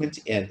improvement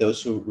in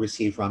those who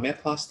received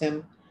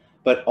romiplastim,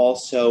 but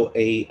also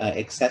a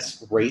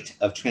excess rate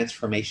of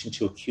transformation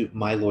to acute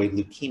myeloid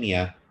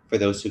leukemia for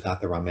those who got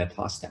the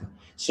romiplastim.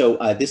 So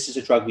this is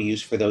a drug we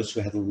use for those who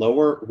had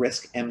lower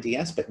risk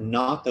MDS, but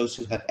not those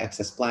who have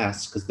excess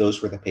blasts, because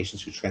those were the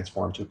patients who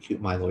transformed to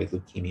acute myeloid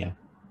leukemia.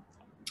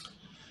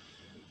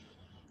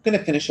 I'm going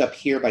to finish up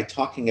here by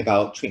talking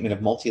about treatment of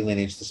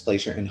multilineage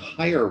dysplasia in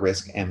higher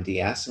risk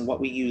MDS. And what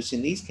we use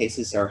in these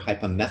cases are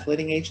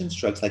hypomethylating agents,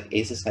 drugs like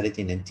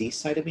azacitidine and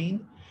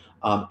decitabine.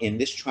 In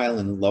this trial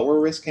in lower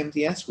risk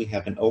MDS, we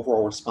have an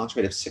overall response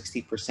rate of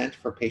 60%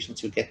 for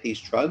patients who get these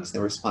drugs.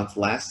 The response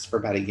lasts for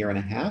about 1.5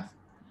 years.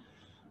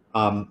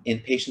 In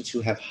patients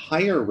who have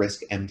higher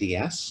risk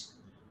MDS,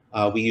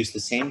 we use the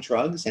same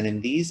drugs. And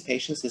in these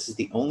patients, this is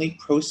the only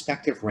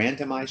prospective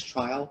randomized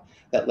trial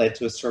that led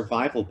to a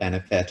survival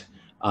benefit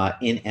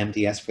in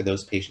MDS for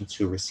those patients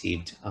who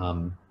received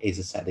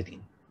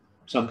azacitidine.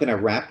 So I'm going to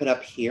wrap it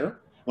up here.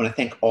 I want to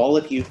thank all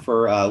of you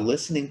for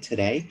listening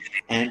today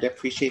and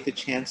appreciate the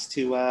chance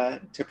to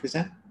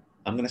present.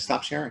 I'm going to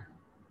stop sharing.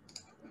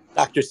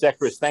 Dr.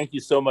 Sekeres, thank you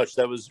so much.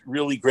 That was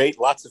really great.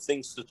 Lots of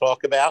things to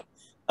talk about,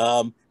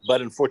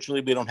 but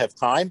unfortunately we don't have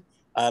time.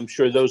 I'm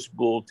sure those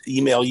will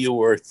email you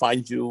or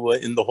find you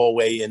in the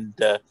hallway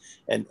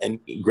and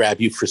grab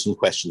you for some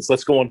questions.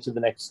 Let's go on to the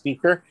next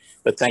speaker,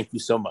 but thank you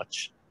so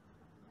much.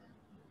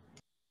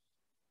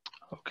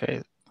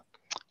 Okay,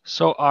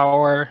 so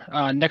our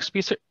next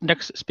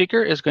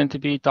speaker is going to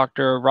be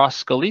Dr.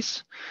 Ross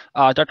Scalese.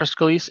 Dr.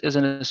 Scalese is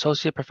an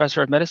associate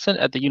professor of medicine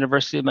at the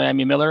University of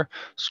Miami Miller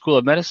School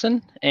of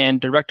Medicine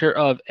and director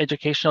of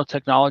educational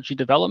technology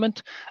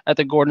development at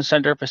the Gordon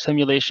Center for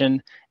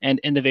Simulation and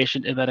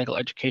Innovation in Medical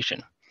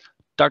Education.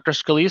 Dr.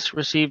 Scalese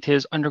received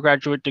his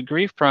undergraduate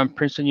degree from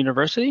Princeton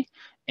University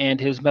and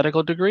his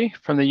medical degree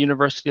from the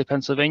University of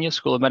Pennsylvania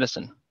School of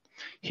Medicine.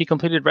 He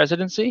completed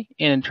residency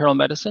in internal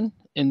medicine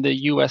in the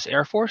U.S.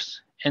 Air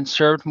Force and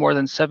served more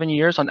than 7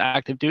 years on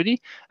active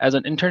duty as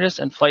an internist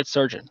and flight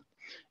surgeon.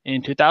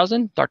 In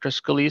 2000, Dr.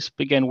 Scalese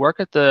began work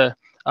at the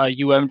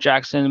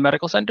Jackson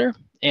Medical Center,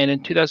 and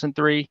in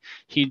 2003,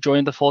 he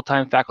joined the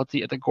full-time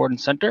faculty at the Gordon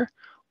Center,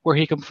 where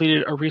he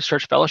completed a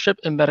research fellowship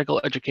in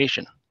medical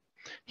education.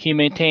 He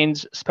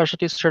maintains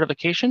specialty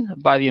certification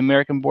by the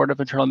American Board of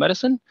Internal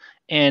Medicine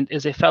and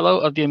is a fellow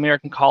of the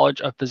American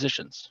College of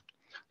Physicians.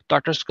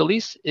 Dr.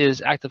 Scalese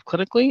is active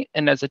clinically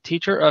and as a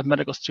teacher of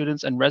medical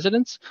students and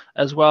residents,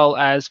 as well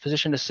as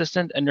physician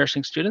assistant and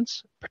nursing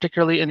students,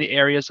 particularly in the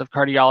areas of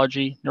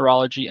cardiology,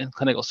 neurology, and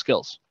clinical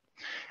skills.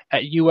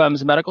 At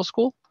UM's medical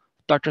school,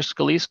 Dr.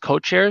 Scalese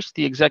co-chairs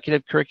the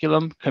Executive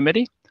Curriculum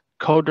Committee,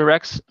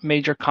 co-directs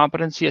major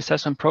competency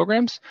assessment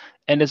programs,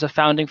 and is a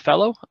founding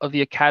fellow of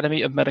the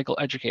Academy of Medical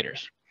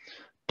Educators.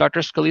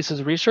 Dr.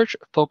 Scalese's research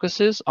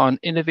focuses on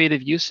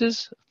innovative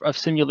uses of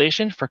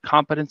simulation for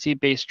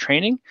competency-based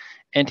training,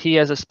 and he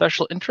has a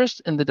special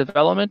interest in the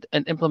development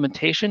and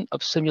implementation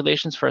of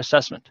simulations for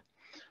assessment.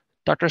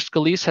 Dr.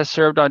 Scalese has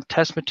served on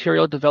test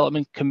material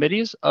development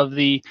committees of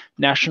the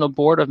National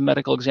Board of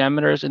Medical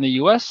Examiners in the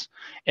US,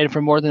 and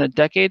for more than a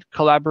decade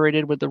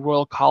collaborated with the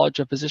Royal College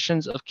of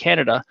Physicians of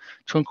Canada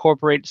to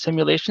incorporate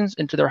simulations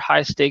into their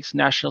high-stakes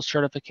national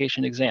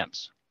certification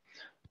exams.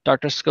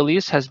 Dr.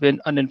 Scalese has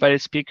been an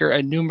invited speaker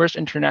at numerous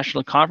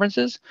international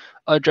conferences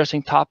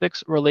addressing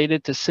topics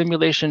related to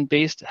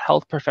simulation-based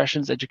health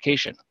professions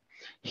education.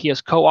 He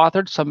has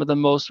co-authored some of the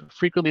most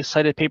frequently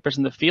cited papers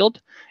in the field,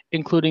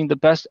 including the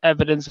Best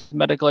Evidence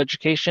Medical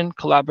Education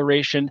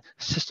Collaboration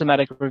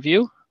Systematic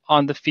Review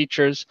on the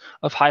features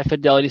of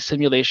high-fidelity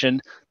simulation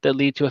that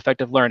lead to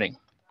effective learning.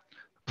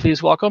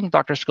 Please welcome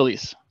Dr.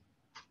 Scalese.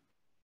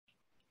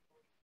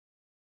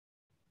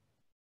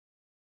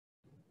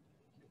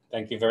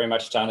 Thank you very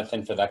much,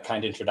 Jonathan, for that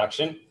kind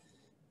introduction.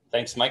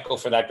 Thanks, Michael,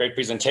 for that great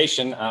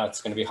presentation.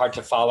 It's going to be hard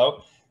to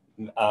follow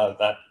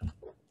that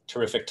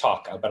terrific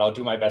talk, but I'll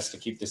do my best to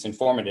keep this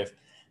informative.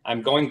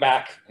 I'm going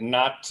back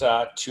not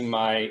to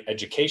my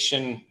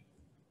education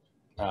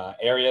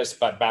areas,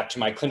 but back to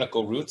my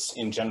clinical roots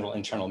in general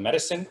internal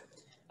medicine.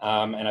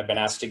 And I've been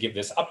asked to give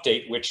this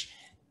update, which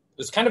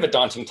was kind of a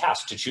daunting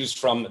task to choose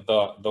from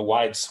the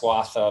wide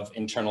swath of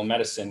internal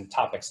medicine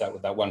topics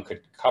that one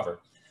could cover.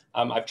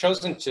 I've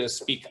chosen to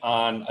speak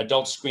on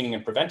adult screening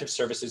and preventive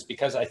services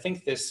because I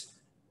think this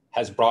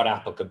has broad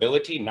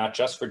applicability, not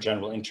just for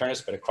general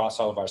internists, but across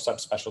all of our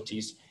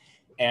subspecialties.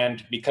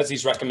 And because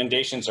these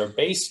recommendations are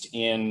based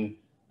in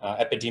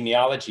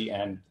epidemiology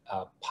and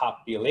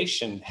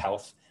population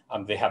health,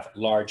 they have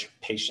large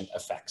patient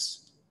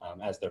effects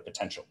as their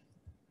potential.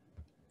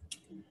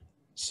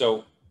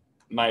 So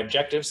my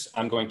objectives,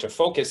 I'm going to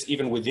focus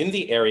even within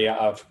the area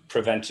of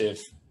preventive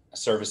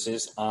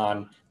services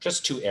on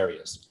just two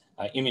areas.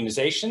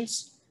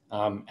 Immunizations,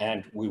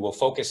 and we will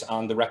focus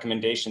on the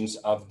recommendations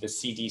of the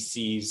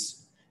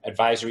CDC's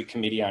Advisory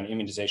Committee on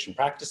Immunization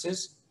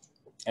Practices.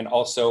 And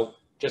also,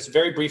 just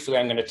very briefly,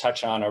 I'm going to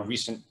touch on a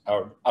recent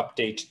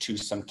update to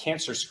some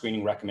cancer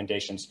screening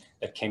recommendations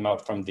that came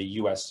out from the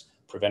US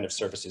Preventive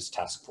Services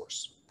Task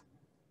Force.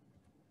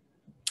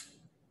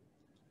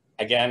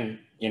 Again,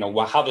 you know,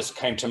 how this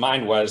came to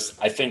mind was,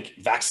 I think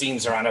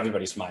vaccines are on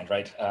everybody's mind,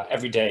 right?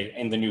 Every day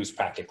in the news,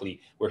 practically,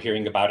 we're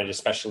hearing about it,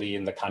 especially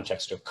in the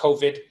context of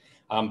COVID.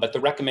 But the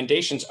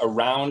recommendations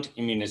around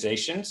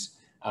immunizations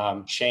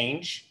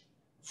change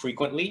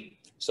frequently,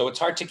 so it's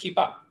hard to keep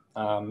up.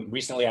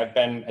 Recently, I've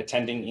been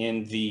attending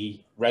in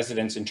the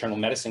residence internal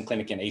medicine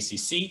clinic in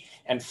ACC,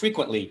 and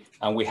frequently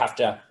we have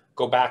to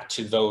go back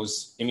to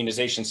those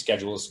immunization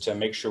schedules to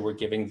make sure we're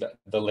giving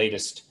the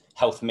latest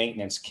health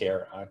maintenance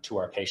care to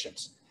our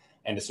patients.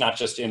 And it's not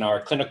just in our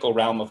clinical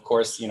realm, of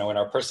course, you know, in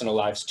our personal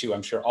lives too.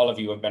 I'm sure all of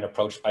you have been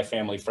approached by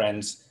family,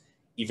 friends,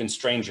 even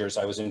strangers.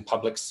 I was in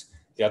Publix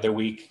the other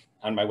week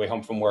on my way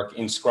home from work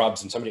in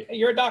scrubs, and somebody, hey,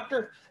 you're a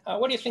doctor.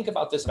 What do you think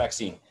about this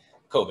vaccine,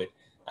 COVID?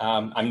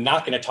 I'm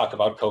not going to talk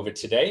about COVID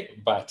today,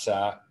 but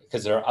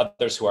because there are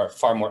others who are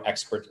far more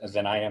expert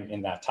than I am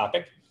in that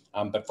topic,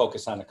 but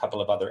focus on a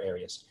couple of other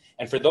areas.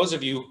 And for those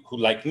of you who,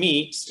 like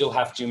me, still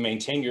have to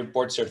maintain your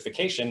board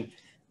certification,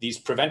 these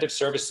preventive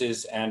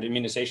services and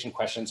immunization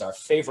questions are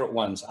favorite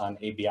ones on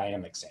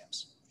ABIM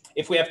exams.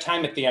 If we have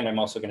time at the end, I'm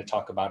also going to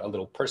talk about a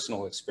little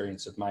personal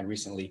experience of mine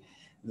recently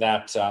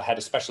that had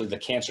especially the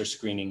cancer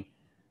screening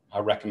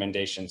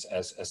recommendations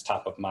as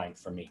top of mind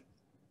for me.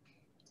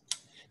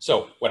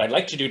 So what I'd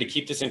like to do to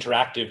keep this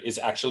interactive is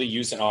actually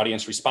use an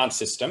audience response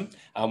system.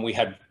 We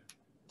had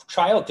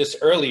trialed this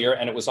earlier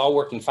and it was all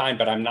working fine,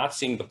 but I'm not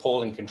seeing the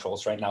polling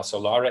controls right now. So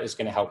Laura is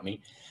going to help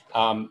me.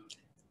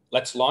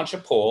 Let's launch a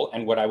poll.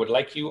 And what I would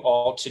like you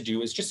all to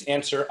do is just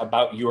answer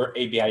about your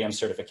ABIM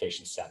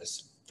certification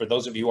status. For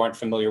those of you who aren't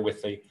familiar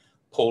with the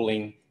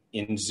polling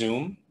in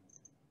Zoom,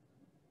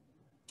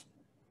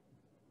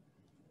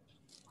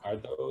 are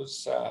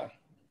those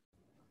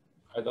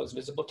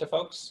visible to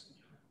folks?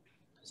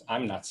 Because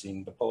I'm not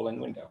seeing the polling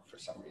window for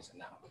some reason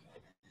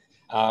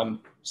now.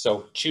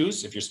 So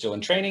choose if you're still in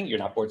training, you're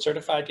not board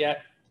certified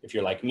yet. If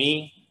you're like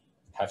me,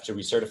 have to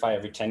recertify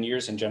every 10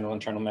 years in general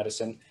internal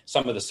medicine.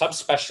 Some of the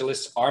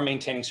subspecialists are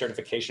maintaining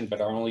certification, but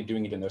are only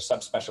doing it in their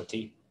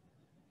subspecialty.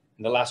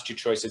 And the last two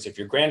choices, if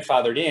you're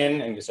grandfathered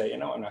in and you say, you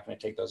know, I'm not going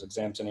to take those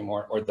exams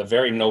anymore, or the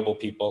very noble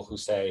people who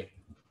say,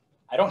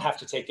 I don't have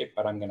to take it,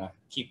 but I'm going to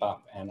keep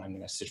up and I'm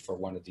going to sit for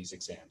one of these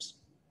exams.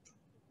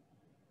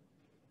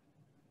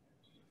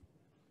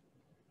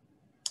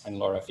 And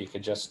Laura, if you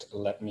could just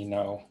let me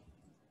know.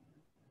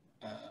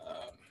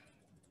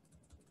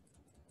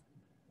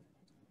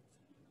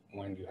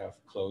 When you have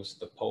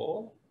closed the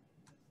poll.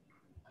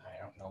 I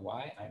don't know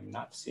why I'm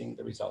not seeing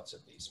the results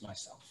of these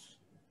myself.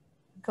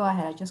 Go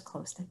ahead, I just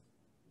closed it.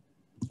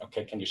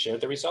 Okay, can you share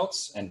the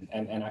results and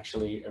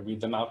actually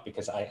read them out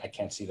because I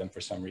can't see them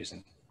for some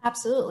reason.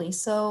 Absolutely.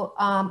 So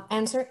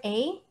answer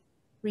A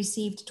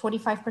received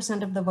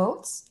 25% of the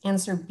votes,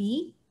 answer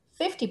B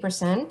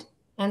 50%,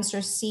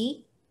 answer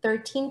C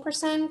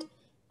 13%,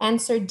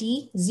 answer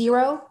D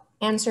 0,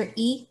 answer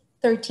E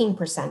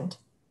 13%.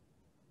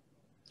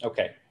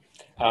 Okay.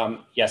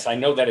 Yes, I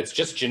know that it's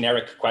just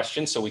generic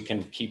questions, so we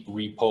can keep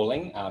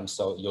re-polling.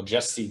 So you'll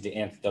just see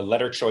the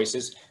letter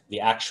choices. The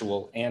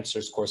actual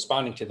answers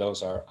corresponding to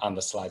those are on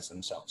the slides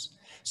themselves.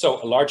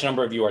 So a large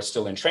number of you are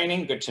still in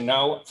training. Good to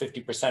know.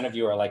 50% of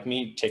you are like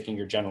me, taking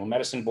your general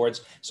medicine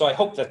boards. So I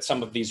hope that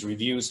some of these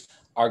reviews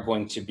are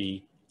going to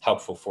be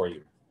helpful for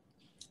you.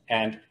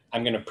 And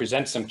I'm going to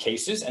present some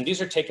cases, and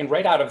these are taken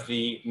right out of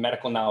the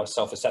Medical Knowledge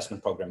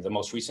Self-Assessment Program, the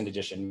most recent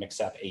edition,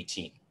 MICSAP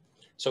 18.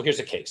 So here's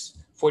a case.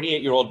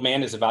 48-year-old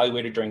man is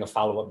evaluated during a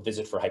follow-up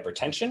visit for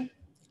hypertension.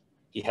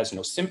 He has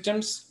no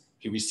symptoms.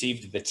 He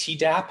received the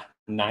Tdap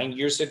 9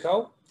 years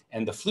ago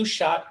and the flu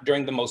shot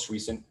during the most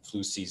recent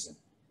flu season.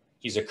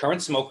 He's a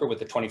current smoker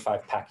with a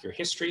 25-pack-year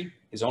history.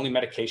 His only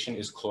medication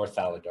is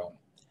chlorthalidone.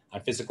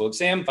 On physical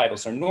exam,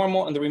 vitals are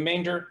normal and the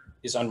remainder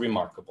is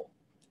unremarkable.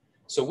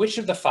 So which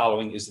of the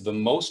following is the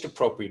most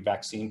appropriate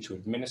vaccine to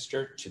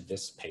administer to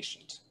this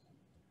patient?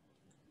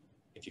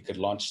 If you could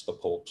launch the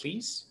poll,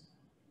 please.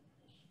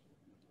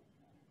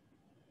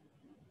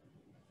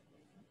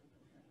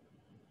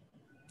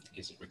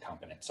 Is it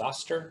recombinant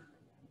zoster,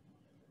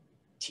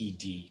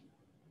 TD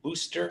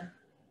booster,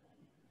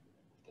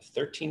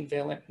 the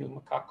 13-valent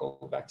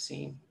pneumococcal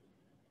vaccine,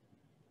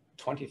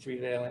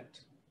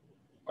 23-valent,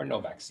 or no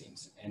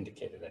vaccines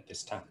indicated at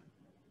this time?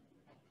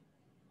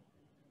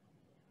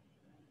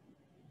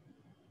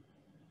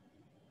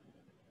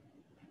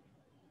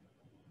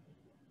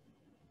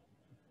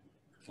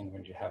 And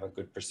when you have a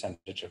good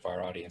percentage of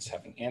our audience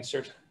having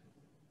answered,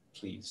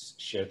 please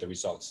share the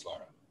results,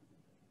 Laura.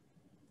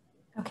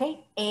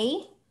 Okay,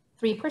 A,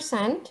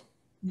 3%,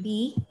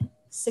 B,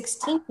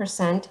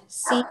 16%,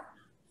 C,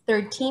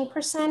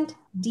 13%,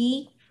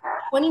 D,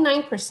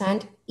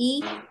 29%,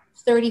 E,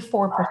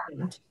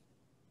 34%.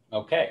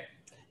 Okay,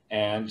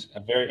 and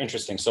very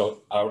interesting.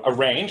 So a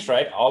range,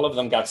 right? All of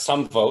them got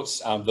some votes.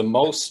 The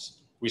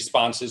most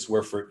responses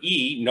were for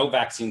E, no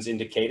vaccines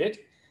indicated.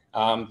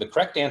 The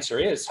correct answer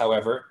is,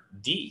 however,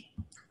 D.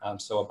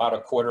 So about a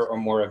quarter or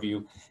more of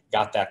you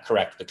got that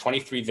correct. The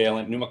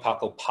 23-valent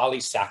pneumococcal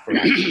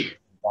polysaccharide,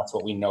 that's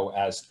what we know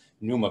as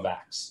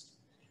Pneumovax.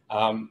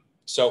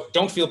 So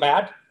don't feel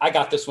bad. I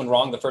got this one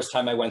wrong the first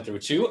time I went through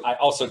too. I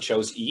also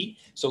chose E.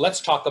 So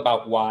let's talk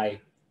about why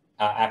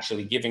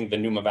actually giving the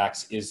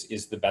Pneumovax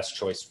is the best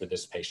choice for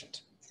this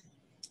patient.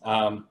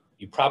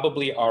 You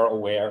probably are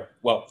aware,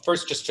 well,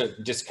 first just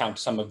to discount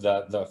some of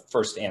the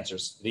first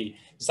answers. The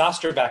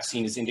zoster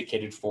vaccine is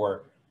indicated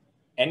for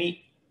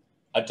any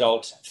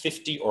adult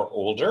 50 or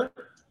older.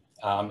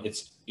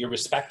 It's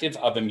irrespective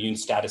of immune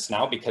status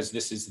now because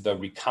this is the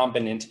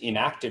recombinant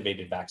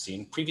inactivated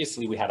vaccine.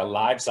 Previously, we had a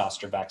live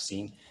zoster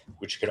vaccine,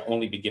 which could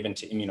only be given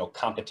to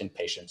immunocompetent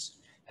patients,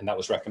 and that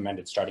was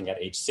recommended starting at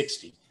age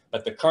 60.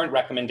 But the current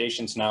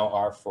recommendations now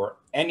are for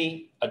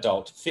any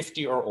adult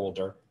 50 or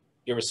older,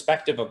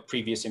 irrespective of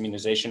previous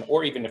immunization,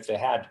 or even if they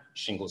had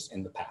shingles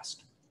in the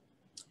past.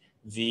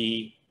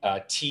 The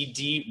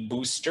TD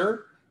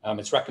booster,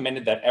 it's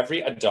recommended that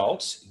every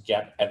adult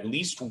get at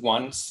least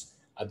once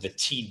the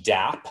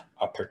Tdap,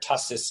 a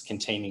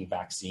pertussis-containing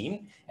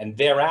vaccine, and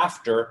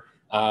thereafter,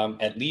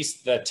 at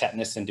least the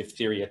tetanus and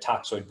diphtheria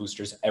toxoid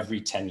boosters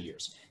every 10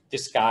 years.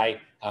 This guy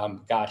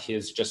got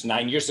his just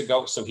 9 years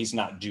ago, so he's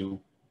not due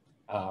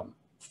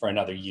for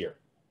another year,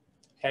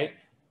 okay?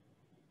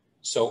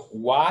 So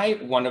why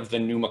one of the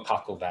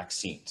pneumococcal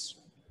vaccines?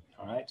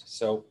 All right,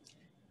 so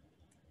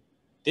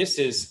This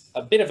is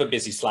a bit of a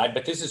busy slide,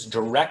 but this is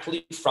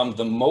directly from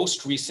the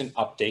most recent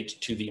update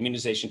to the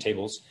immunization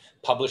tables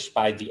published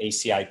by the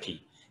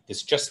ACIP.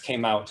 This just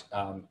came out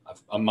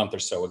a month or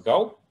so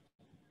ago.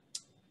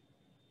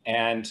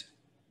 And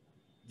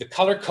the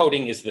color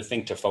coding is the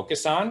thing to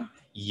focus on.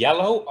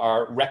 Yellow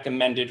are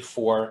recommended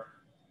for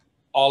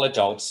all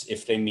adults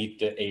if they meet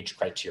the age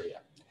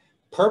criteria.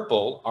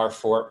 Purple are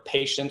for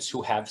patients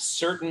who have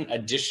certain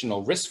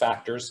additional risk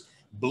factors.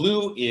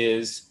 Blue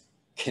is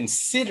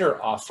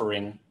consider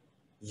offering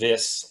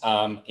this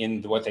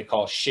in what they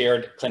call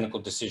shared clinical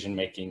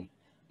decision-making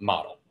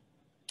model.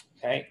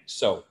 Okay,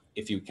 so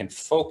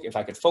if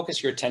I could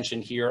focus your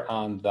attention here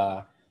on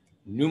the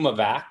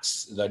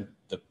Pneumovax, the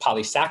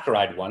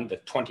polysaccharide one, the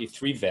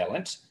 23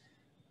 valent,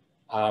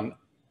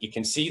 you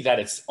can see that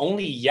it's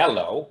only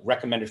yellow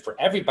recommended for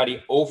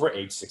everybody over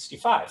age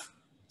 65.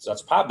 So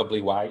that's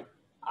probably why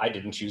I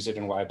didn't choose it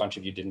and why a bunch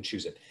of you didn't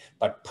choose it.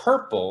 But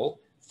purple,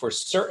 for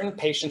certain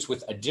patients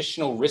with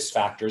additional risk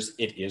factors,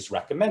 it is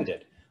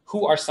recommended.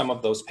 Who are some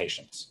of those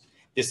patients?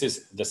 This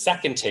is the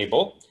second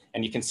table,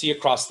 and you can see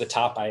across the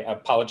top, I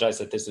apologize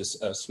that this is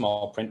a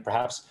small print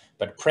perhaps,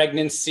 but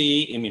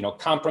pregnancy,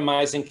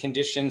 immunocompromising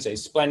conditions,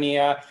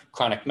 asplenia,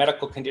 chronic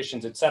medical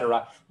conditions, et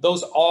cetera,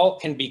 those all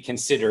can be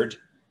considered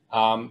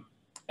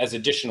as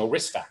additional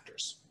risk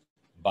factors.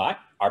 But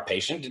our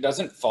patient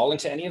doesn't fall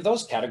into any of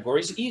those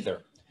categories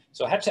either.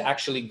 So I had to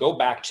actually go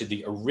back to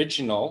the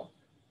original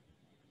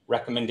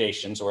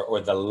recommendations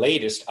or the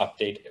latest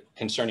update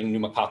concerning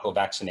pneumococcal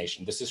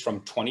vaccination. This is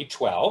from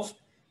 2012.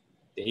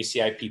 The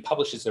ACIP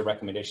publishes their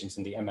recommendations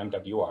in the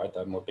MMWR,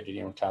 the Morbidity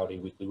and Mortality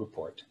Weekly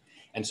Report.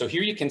 And so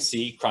here you can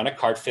see chronic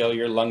heart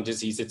failure, lung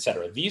disease, et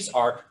cetera. These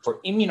are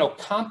for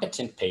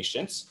immunocompetent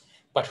patients,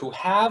 but who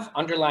have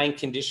underlying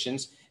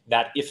conditions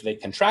that if they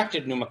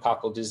contracted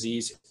pneumococcal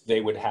disease, they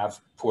would have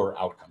poorer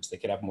outcomes. They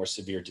could have more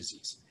severe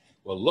disease.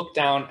 We'll look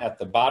down at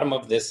the bottom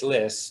of this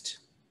list,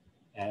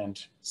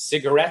 and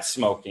cigarette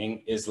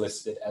smoking is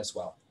listed as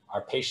well.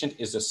 Our patient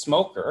is a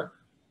smoker,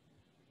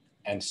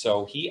 and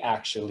so he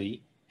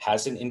actually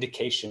has an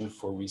indication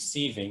for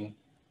receiving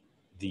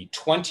the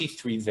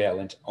 23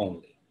 valent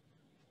only.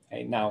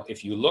 Okay, now,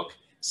 if you look,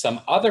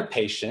 some other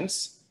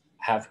patients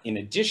have, in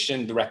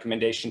addition, the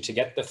recommendation to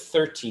get the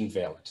 13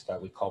 valent that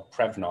we call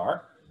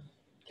Prevnar.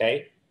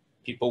 Okay,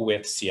 people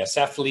with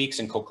CSF leaks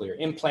and cochlear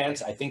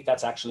implants, I think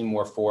that's actually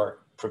more for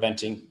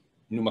preventing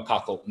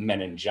pneumococcal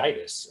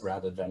meningitis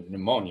rather than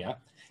pneumonia.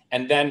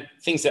 And then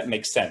things that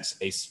make sense,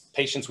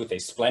 patients with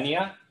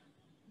asplenia,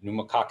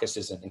 pneumococcus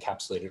is an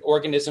encapsulated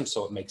organism,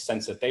 so it makes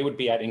sense that they would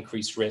be at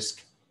increased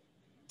risk.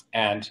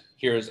 And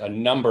here's a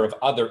number of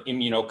other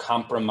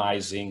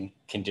immunocompromising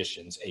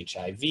conditions,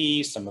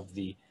 HIV, some of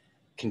the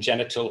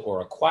congenital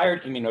or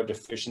acquired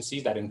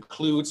immunodeficiency that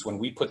includes when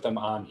we put them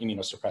on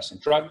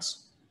immunosuppressant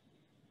drugs,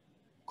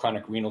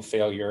 chronic renal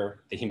failure,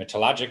 the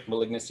hematologic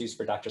malignancies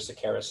for Dr.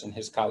 Sekeres and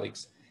his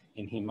colleagues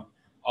in heme.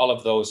 All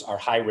of those are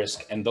high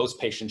risk, and those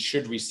patients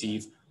should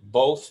receive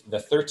both the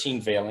 13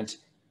 valent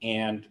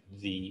and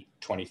the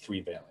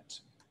 23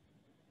 valent.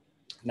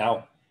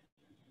 Now,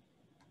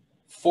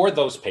 for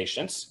those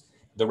patients,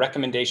 the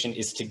recommendation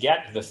is to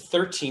get the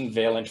 13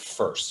 valent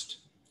first.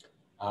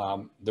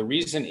 The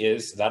reason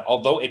is that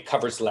although it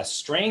covers less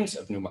strains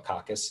of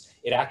pneumococcus,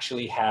 it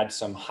actually had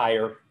some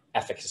higher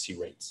efficacy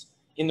rates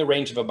in the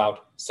range of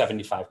about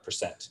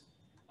 75%,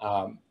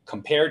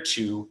 compared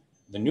to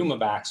the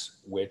Pneumovax,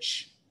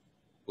 which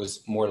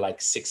was more like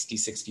 60,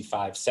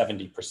 65,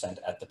 70%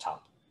 at the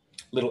top.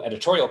 Little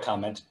editorial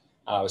comment,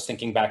 I was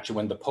thinking back to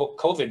when the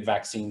COVID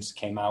vaccines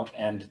came out,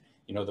 and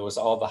there was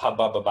all the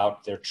hubbub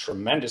about their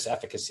tremendous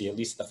efficacy, at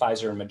least the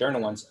Pfizer and Moderna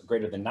ones,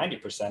 greater than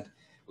 90%,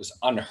 was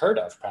unheard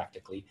of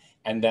practically.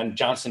 And then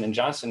Johnson &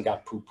 Johnson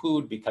got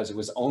poo-pooed because it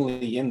was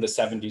only in the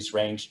 70s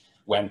range,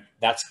 when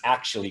that's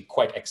actually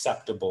quite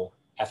acceptable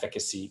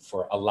efficacy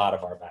for a lot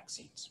of our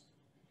vaccines.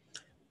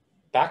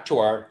 Back to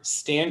our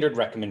standard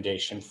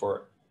recommendation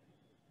for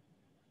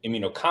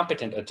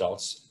immunocompetent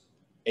adults,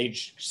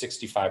 age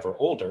 65 or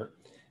older,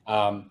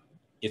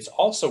 it's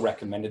also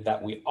recommended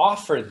that we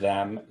offer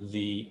them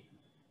the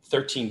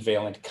 13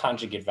 valent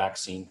conjugate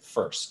vaccine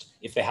first,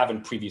 if they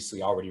haven't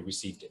previously already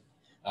received it,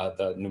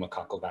 the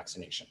pneumococcal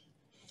vaccination.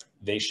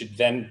 They should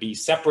then be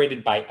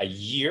separated by a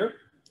year.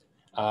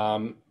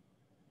 And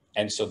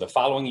so the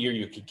following year,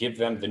 you could give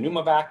them the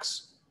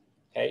Pneumovax,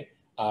 okay?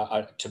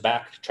 To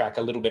backtrack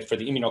a little bit, for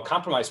the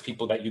immunocompromised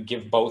people that you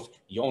give both,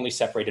 you only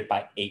separate it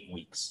by 8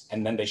 weeks.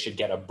 And then they should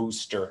get a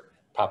booster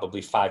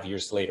probably 5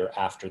 years later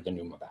after the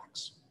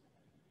Pneumovax.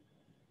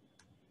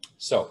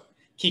 So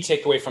key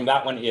takeaway from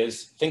that one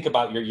is think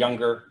about your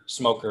younger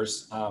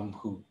smokers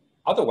who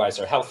otherwise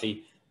are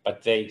healthy,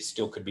 but they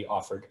still could be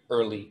offered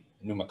early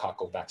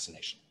pneumococcal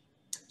vaccination.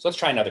 So let's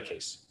try another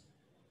case.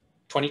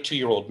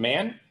 22-year-old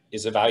man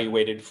is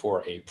evaluated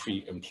for a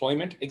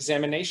pre-employment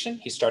examination.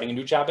 He's starting a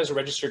new job as a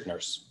registered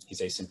nurse.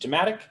 He's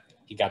asymptomatic.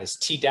 He got his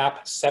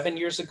Tdap 7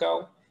 years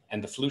ago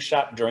and the flu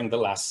shot during the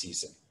last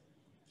season.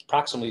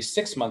 Approximately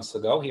 6 months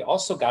ago, he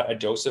also got a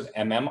dose of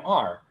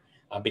MMR,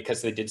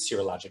 because they did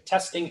serologic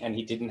testing and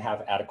he didn't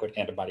have adequate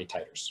antibody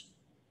titers.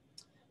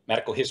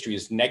 Medical history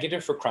is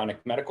negative for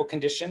chronic medical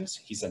conditions.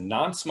 He's a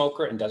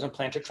non-smoker and doesn't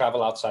plan to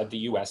travel outside the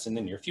US in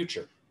the near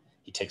future.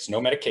 He takes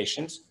no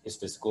medications. His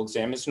physical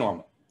exam is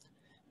normal.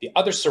 The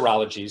other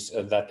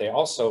serologies that they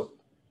also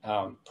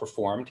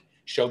performed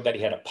showed that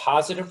he had a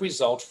positive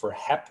result for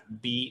Hep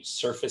B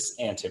surface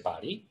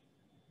antibody,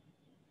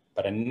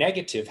 but a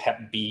negative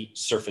Hep B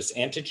surface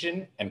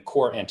antigen and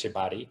core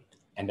antibody,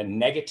 and a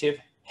negative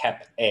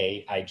Hep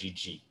A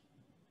IgG.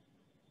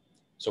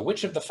 So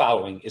which of the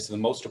following is the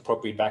most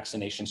appropriate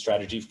vaccination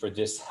strategy for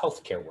this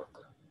healthcare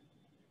worker?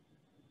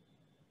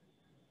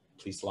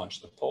 Please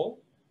launch the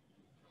poll.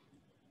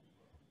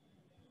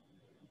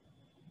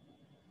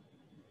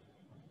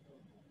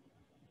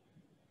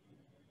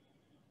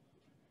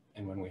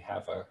 And when we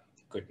have a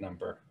good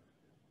number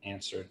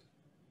answered,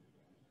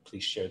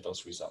 please share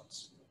those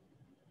results.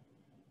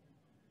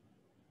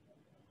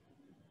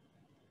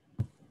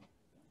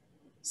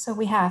 So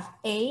we have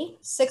A,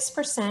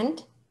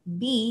 6%,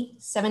 B,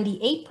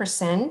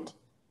 78%,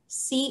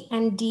 C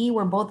and D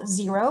were both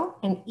 0,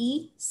 and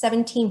E,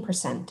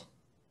 17%.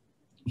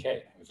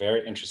 Okay,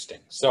 very interesting.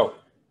 So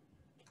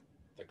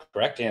the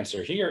correct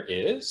answer here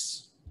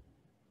is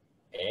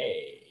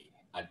A,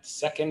 a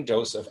second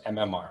dose of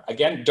MMR.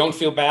 Again, don't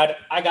feel bad.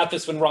 I got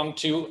this one wrong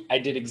too. I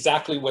did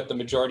exactly what the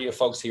majority of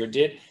folks here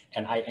did,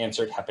 and I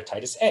answered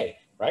hepatitis A,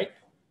 right?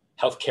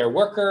 Healthcare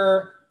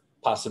worker,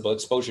 possible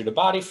exposure to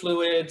body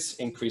fluids,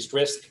 increased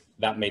risk.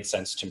 That made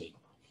sense to me.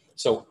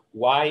 So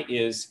why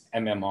is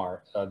MMR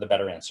the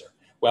better answer?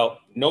 Well,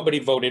 nobody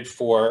voted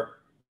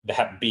for the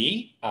Hep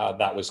B.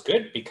 That was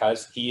good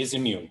because he is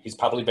immune. He's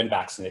probably been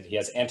vaccinated. He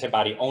has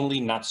antibody only,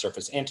 not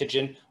surface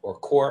antigen or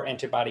core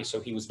antibody, so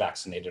he was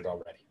vaccinated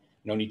already.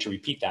 No need to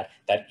repeat that.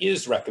 That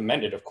is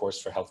recommended, of course,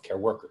 for healthcare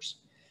workers.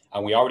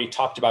 We already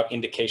talked about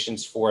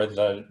indications for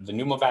the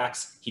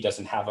pneumovax. He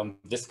doesn't have them.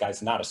 This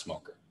guy's not a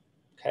smoker,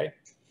 okay?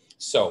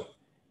 So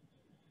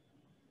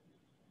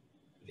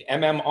the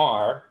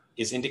MMR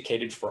is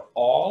indicated for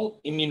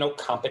all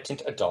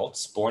immunocompetent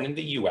adults born in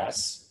the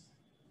US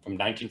from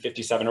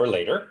 1957 or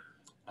later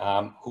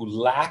who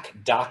lack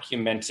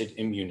documented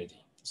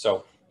immunity.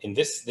 So in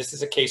this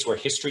is a case where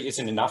history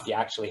isn't enough. You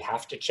actually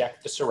have to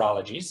check the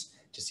serologies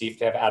to see if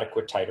they have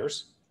adequate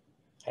titers,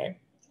 okay?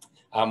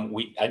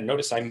 I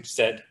notice I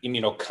said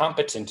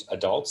immunocompetent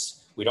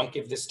adults. We don't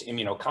give this to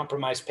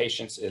immunocompromised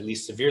patients, at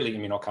least severely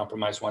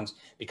immunocompromised ones,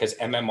 because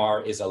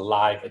MMR is a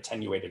live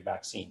attenuated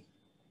vaccine,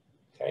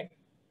 okay?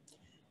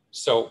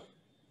 So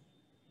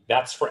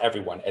that's for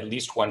everyone, at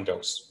least one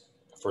dose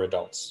for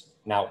adults.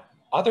 Now,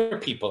 other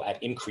people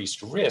at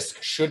increased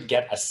risk should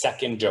get a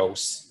second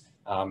dose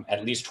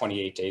at least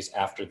 28 days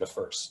after the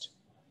first,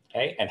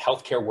 okay? And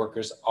healthcare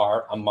workers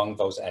are among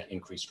those at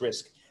increased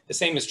risk. The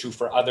same is true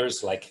for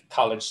others like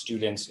college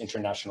students,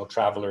 international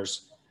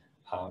travelers,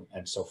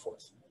 and so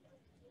forth.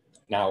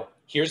 Now,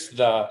 here's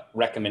the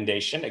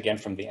recommendation, again,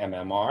 from the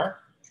MMWR,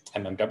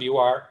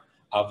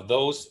 of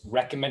those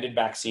recommended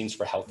vaccines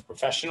for health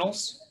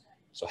professionals.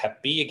 So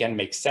Hep B, again,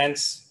 makes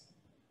sense,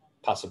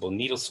 possible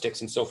needle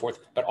sticks and so forth,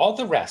 but all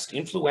the rest,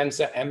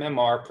 influenza,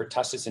 MMR,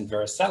 pertussis, and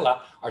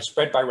varicella, are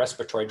spread by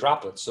respiratory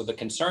droplets. So the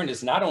concern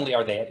is not only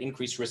are they at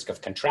increased risk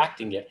of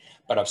contracting it,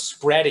 but of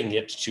spreading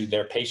it to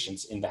their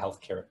patients in the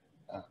healthcare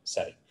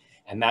setting.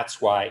 And that's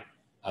why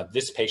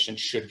this patient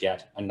should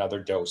get another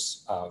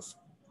dose of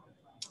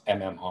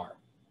MMR.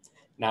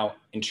 Now,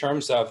 in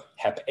terms of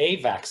Hep A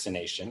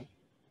vaccination,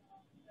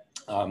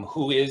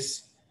 who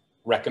is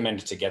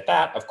recommended to get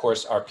that, of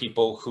course, are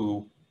people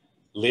who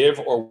live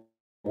or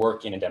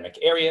work in endemic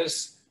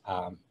areas,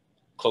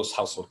 close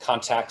household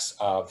contacts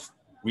of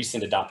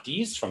recent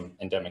adoptees from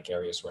endemic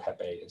areas where Hep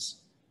A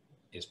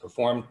is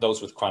performed,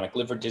 those with chronic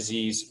liver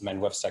disease, men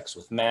who have sex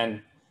with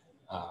men,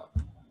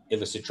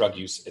 illicit drug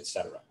use,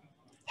 etc.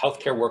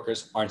 Healthcare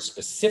workers aren't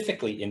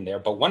specifically in there,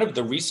 but one of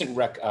the recent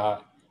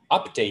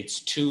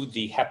updates to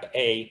the Hep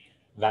A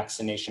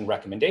vaccination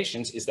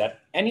recommendations is that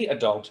any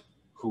adult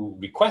who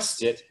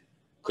requests it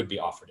could be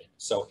offered it.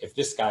 So if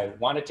this guy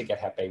wanted to get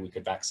Hep A, we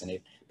could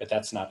vaccinate, but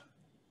that's not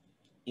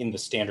in the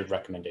standard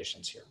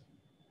recommendations here.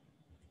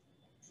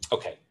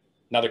 Okay,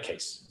 another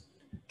case.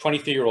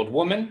 23-year-old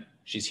woman,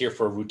 she's here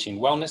for a routine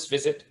wellness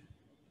visit.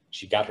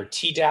 She got her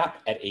Tdap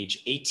at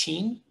age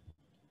 18.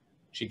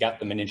 She got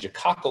the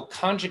meningococcal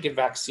conjugate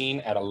vaccine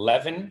at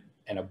 11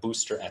 and a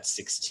booster at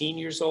 16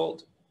 years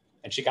old.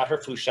 And she got her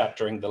flu shot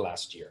during the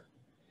last year.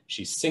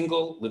 She's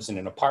single, lives in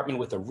an apartment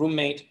with a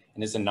roommate,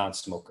 and is a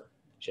non-smoker.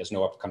 She has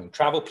no upcoming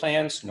travel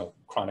plans, no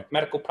chronic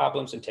medical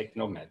problems, and takes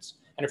no meds.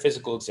 And her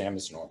physical exam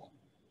is normal.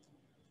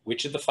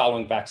 Which of the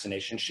following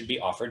vaccinations should be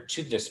offered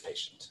to this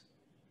patient?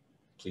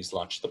 Please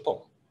launch the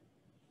poll.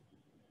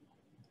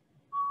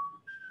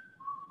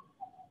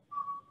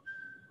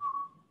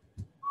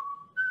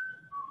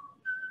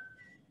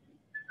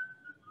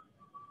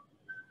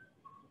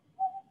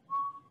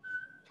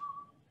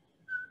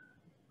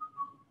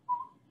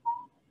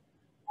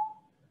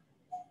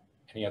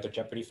 Any other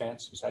Jeopardy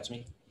fans besides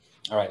me?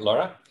 All right,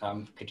 Laura,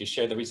 could you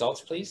share the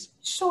results, please?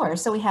 Sure.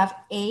 So we have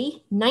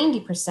A,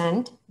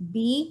 90%,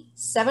 B,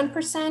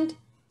 7%,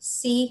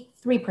 C,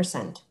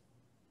 3%.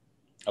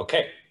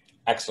 Okay,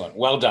 excellent.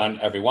 Well done,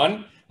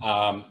 everyone.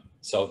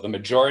 So the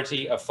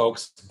majority of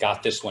folks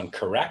got this one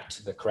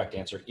correct. The correct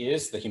answer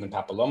is the human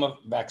papilloma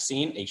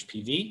vaccine,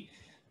 HPV.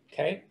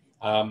 Okay,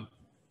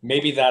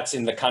 maybe that's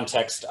in the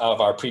context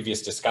of our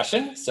previous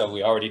discussion. So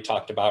we already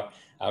talked about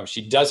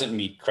she doesn't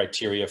meet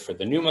criteria for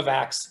the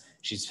Pneumovax.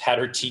 She's had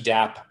her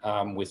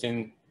Tdap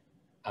within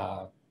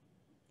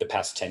the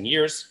past 10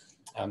 years.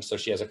 So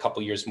she has a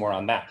couple years more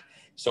on that.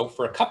 So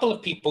for a couple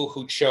of people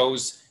who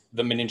chose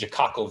the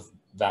meningococcal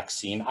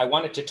vaccine, I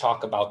wanted to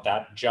talk about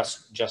that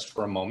just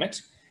for a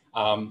moment.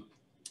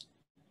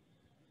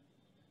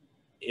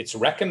 It's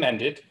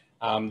recommended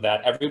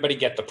that everybody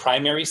get the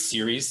primary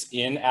series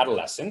in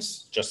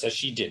adolescence, just as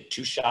she did,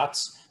 2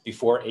 shots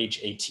before age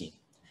 18.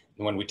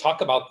 And when we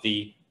talk about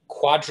the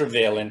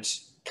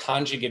quadrivalent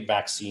conjugate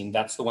vaccine,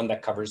 that's the one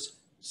that covers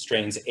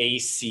strains A,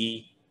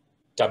 C,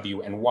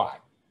 W, and Y.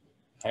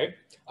 Okay?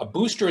 A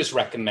booster is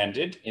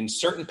recommended in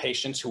certain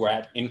patients who are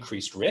at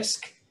increased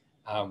risk,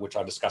 which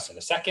I'll discuss in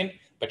a second,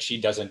 but she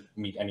doesn't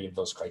meet any of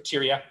those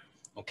criteria.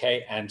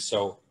 Okay, and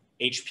so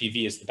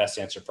HPV is the best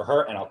answer for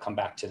her, and I'll come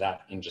back to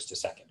that in just a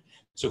second.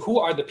 So who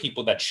are the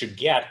people that should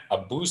get a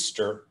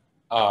booster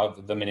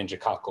of the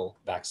meningococcal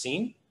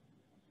vaccine?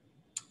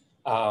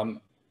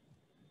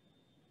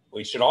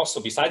 We should also,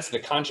 besides the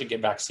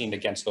conjugate vaccine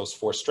against those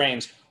 4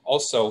 strains,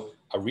 also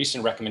a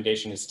recent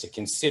recommendation is to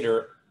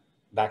consider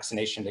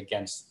vaccination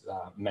against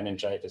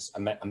meningitis, a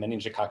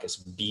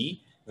meningococcus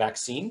B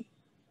vaccine.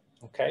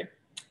 Okay,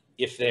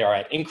 if they are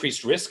at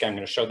increased risk, I'm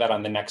going to show that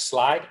on the next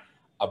slide.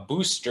 A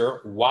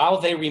booster, while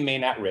they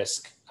remain at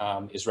risk,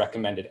 is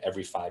recommended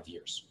every 5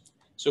 years.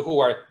 So who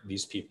are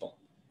these people?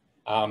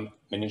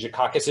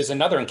 Meningococcus is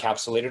another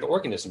encapsulated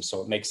organism,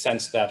 so it makes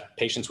sense that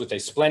patients with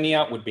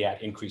asplenia would be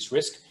at increased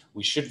risk.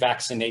 We should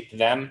vaccinate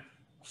them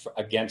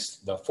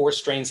against the 4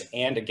 strains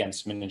and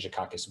against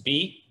meningococcus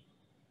B.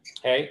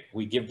 Okay,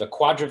 we give the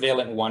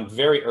quadrivalent one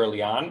very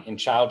early on in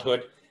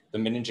childhood. The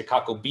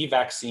meningococcal B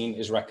vaccine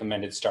is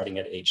recommended starting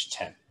at age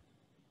 10.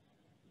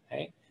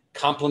 Okay,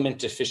 complement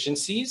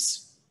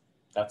deficiencies,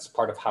 that's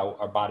part of how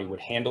our body would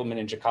handle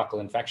meningococcal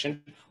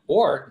infection,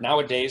 or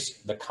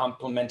nowadays the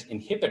complement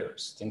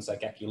inhibitors, things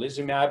like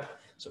eculizumab.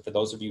 So for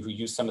those of you who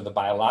use some of the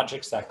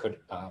biologics that could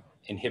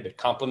inhibit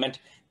complement,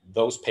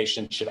 those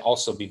patients should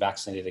also be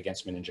vaccinated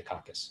against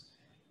meningococcus.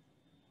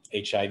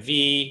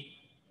 HIV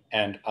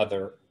and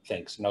other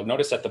things. Now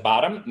notice at the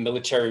bottom,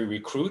 military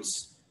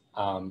recruits,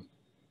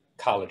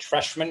 college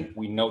freshmen.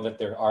 We know that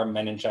there are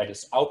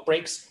meningitis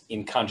outbreaks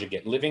in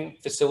conjugate living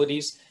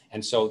facilities.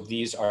 And so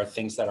these are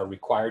things that are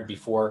required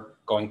before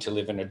going to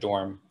live in a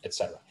dorm, et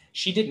cetera.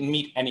 She didn't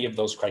meet any of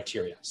those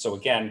criteria. So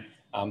again,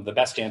 the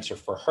best answer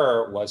for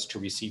her was to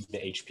receive the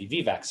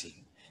HPV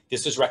vaccine.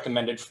 This is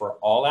recommended for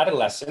all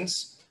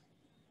adolescents.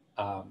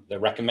 The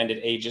recommended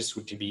ages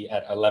would be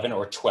at 11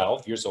 or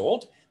 12 years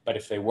old. But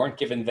if they weren't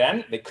given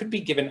then, they could be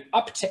given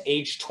up to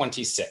age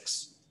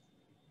 26.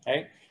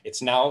 Okay?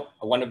 It's now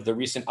one of the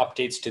recent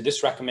updates to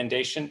this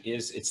recommendation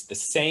is it's the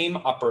same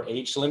upper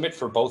age limit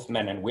for both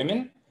men and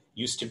women.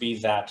 Used to be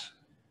that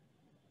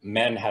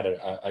men had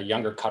a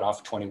younger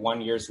cutoff, 21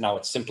 years. Now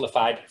it's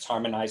simplified, it's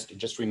harmonized.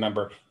 Just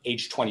remember,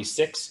 age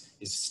 26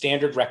 is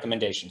standard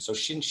recommendation. So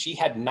she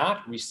had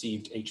not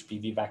received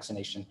HPV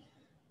vaccination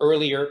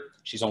earlier.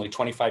 She's only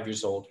 25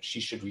 years old.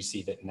 She should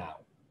receive it now.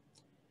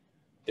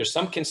 There's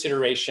some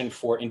consideration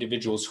for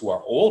individuals who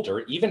are older,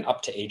 even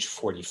up to age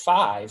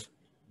 45,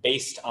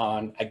 based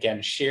on,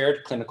 again,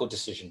 shared clinical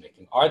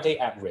decision-making. Are they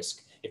at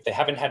risk? If they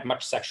haven't had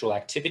much sexual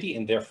activity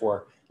and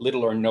therefore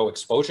little or no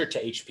exposure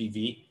to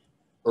HPV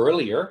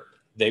earlier,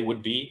 they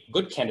would be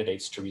good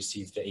candidates to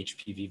receive the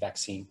HPV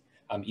vaccine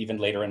even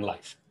later in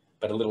life.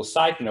 But a little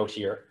side note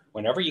here,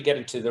 whenever you get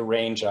into the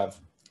range of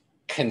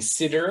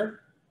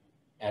consider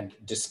and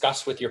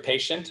discuss with your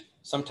patient,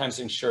 sometimes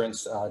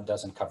insurance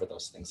doesn't cover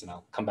those things, and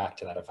I'll come back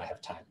to that if I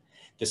have time.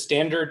 The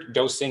standard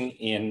dosing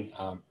in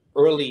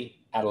early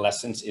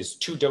adolescence is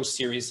 2-dose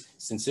series.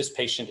 Since this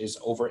patient is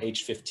over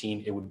age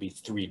 15, it would be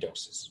 3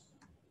 doses.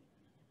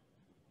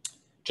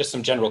 Just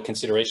some general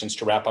considerations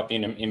to wrap up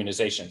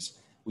immunizations.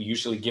 We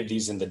usually give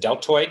these in the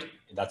deltoid.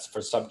 That's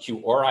for sub-Q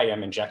or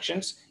IM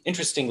injections.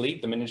 Interestingly,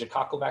 the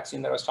meningococcal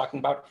vaccine that I was talking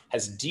about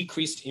has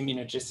decreased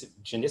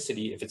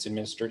immunogenicity if it's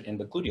administered in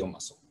the gluteal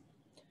muscle.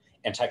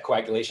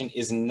 Anticoagulation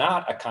is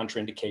not a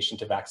contraindication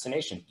to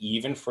vaccination,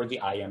 even for the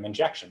IM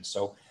injection.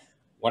 So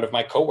one of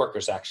my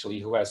coworkers actually,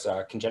 who has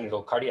a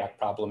congenital cardiac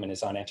problem and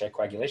is on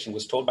anticoagulation,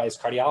 was told by his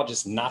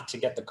cardiologist not to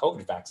get the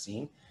COVID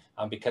vaccine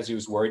because he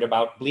was worried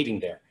about bleeding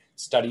there.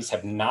 Studies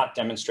have not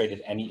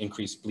demonstrated any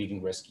increased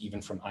bleeding risk,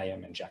 even from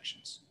IM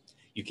injections.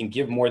 You can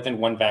give more than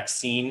one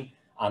vaccine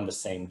on the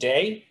same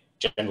day.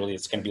 Generally,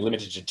 it's going to be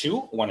limited to 2,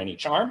 1 in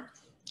each arm.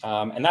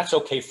 And that's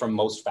okay for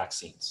most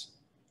vaccines.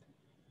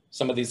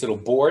 Some of these little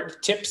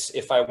board tips,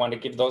 if I want to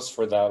give those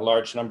for the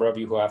large number of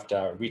you who have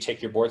to retake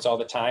your boards all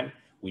the time.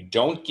 We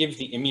don't give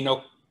the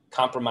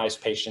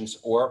compromised patients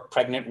or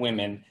pregnant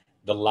women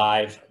the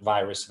live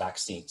virus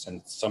vaccines.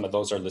 And some of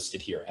those are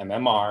listed here: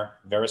 MMR,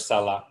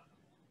 varicella,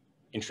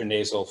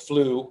 intranasal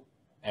flu,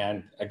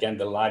 and again,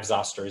 the live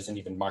zoster isn't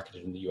even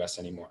marketed in the US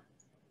anymore.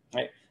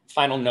 Right?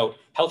 Final note,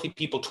 Healthy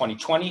People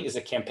 2020 is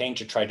a campaign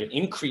to try to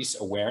increase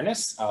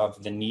awareness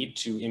of the need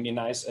to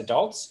immunize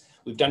adults.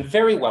 We've done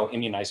very well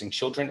immunizing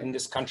children in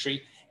this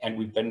country, and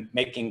we've been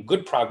making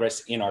good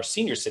progress in our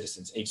senior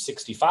citizens, age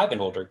 65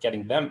 and older,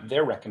 getting them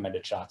their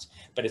recommended shots.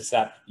 But it's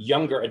that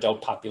younger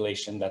adult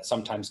population that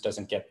sometimes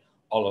doesn't get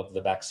all of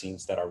the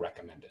vaccines that are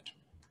recommended.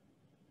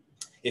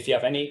 If you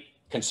have any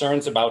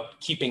concerns about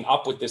keeping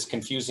up with this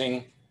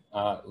confusing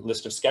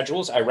list of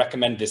schedules, I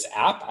recommend this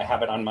app. I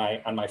have it on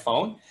my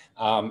phone.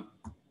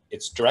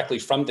 It's directly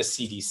from the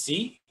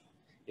CDC.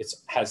 It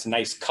has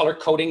nice color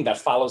coding that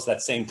follows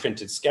that same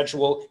printed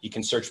schedule. You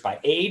can search by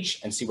age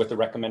and see what the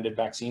recommended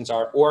vaccines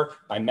are, or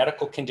by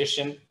medical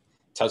condition. It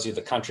tells you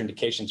the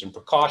contraindications and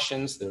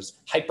precautions. There's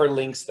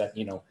hyperlinks that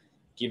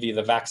give you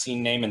the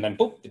vaccine name, and then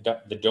boop,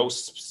 the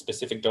dose,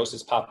 specific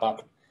doses pop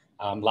up.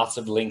 Lots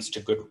of links to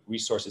good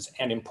resources.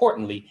 And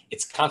importantly,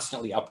 it's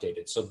constantly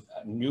updated. So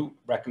new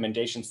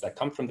recommendations that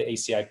come from the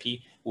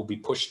ACIP will be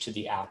pushed to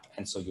the app.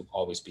 And so you'll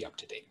always be up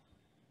to date.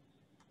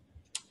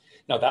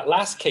 Now, that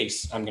last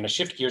case, I'm going to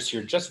shift gears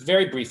here just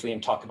very briefly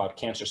and talk about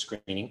cancer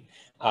screening.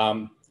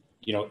 The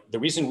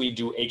reason we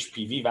do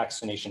HPV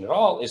vaccination at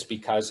all is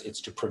because it's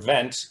to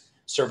prevent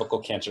cervical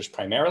cancers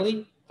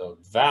primarily. The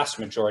vast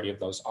majority of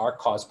those are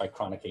caused by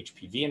chronic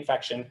HPV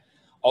infection.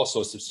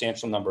 Also, a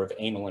substantial number of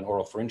anal and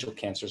oropharyngeal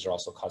cancers are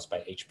also caused by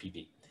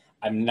HPV.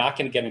 I'm not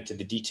going to get into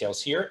the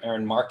details here.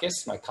 Erin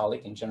Marcus, my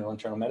colleague in general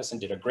internal medicine,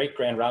 did a great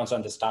grand rounds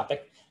on this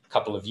topic a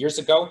couple of years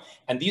ago.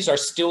 And these are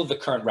still the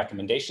current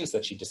recommendations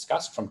that she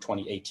discussed from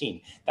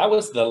 2018. That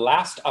was the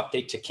last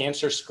update to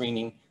cancer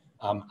screening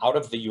out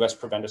of the US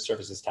Preventive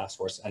Services Task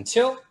Force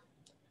until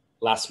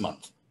last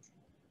month.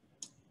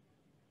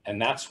 And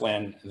that's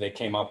when they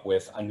came up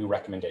with a new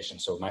recommendation.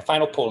 So my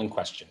final polling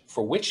question: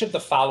 for which of the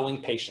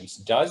following patients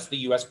does the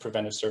US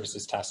Preventive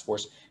Services Task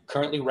Force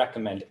currently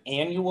recommend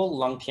annual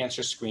lung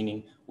cancer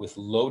screening with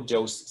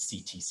low-dose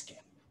CT scan?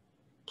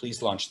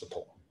 Please launch the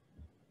poll.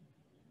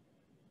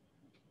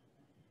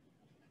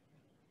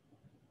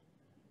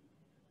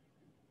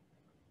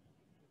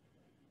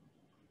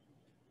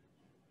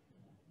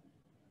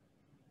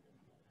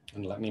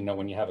 And let me know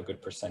when you have a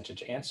good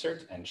percentage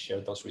answered, and share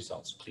those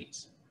results,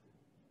 please.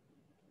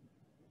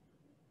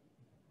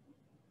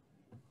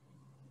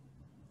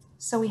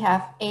 So we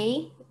have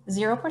A,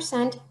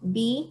 0%,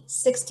 B,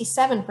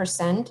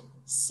 67%,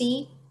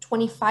 C,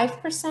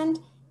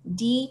 25%,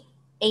 D,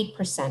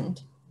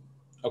 8%.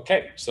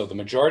 Okay, so the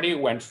majority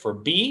went for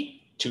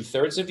B,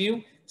 2/3 of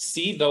you.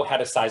 C, though,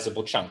 had a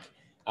sizable chunk.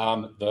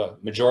 The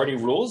majority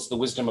rules, the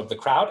wisdom of the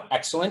crowd.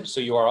 Excellent.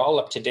 So you are all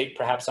up to date,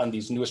 perhaps, on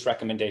these newest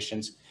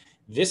recommendations.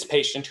 This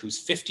patient, who's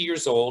 50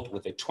 years old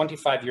with a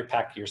 25-year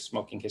pack-year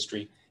smoking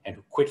history and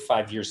who quit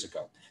 5 years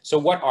ago. So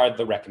what are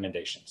the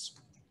recommendations?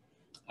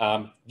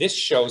 This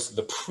shows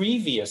the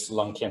previous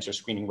lung cancer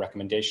screening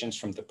recommendations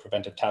from the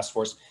Preventive Task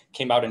Force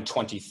came out in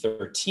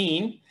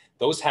 2013.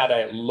 Those had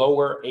a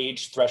lower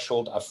age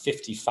threshold of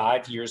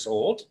 55 years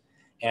old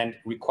and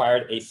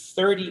required a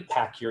 30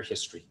 pack-year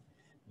history.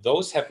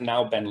 Those have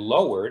now been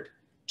lowered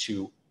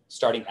to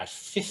starting at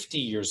 50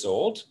 years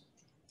old,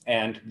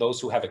 and those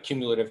who have a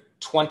cumulative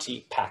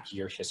 20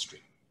 pack-year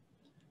history.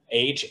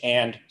 Age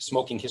and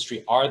smoking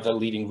history are the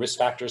leading risk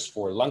factors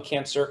for lung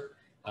cancer,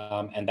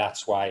 and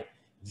that's why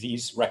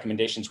these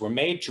recommendations were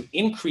made to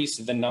increase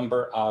the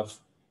number of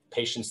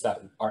patients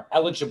that are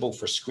eligible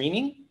for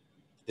screening.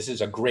 This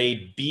is a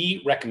grade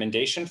B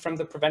recommendation from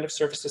the Preventive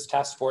Services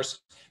Task Force,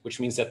 which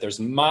means that there's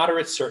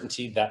moderate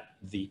certainty that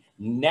the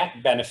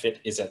net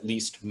benefit is at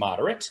least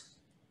moderate.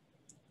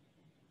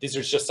 These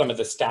are just some of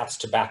the stats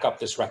to back up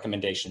this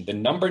recommendation. The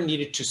number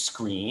needed to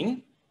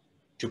screen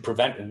to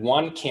prevent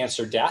one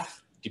cancer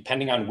death,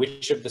 depending on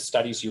which of the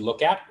studies you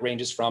look at,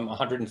 ranges from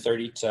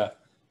 130 to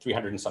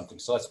 300 and something.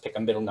 So let's pick a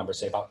middle number,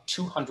 say about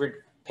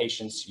 200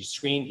 patients you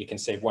screen, you can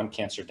save one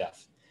cancer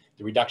death.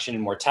 The reduction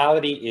in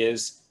mortality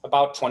is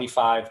about 15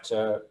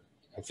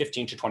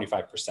 to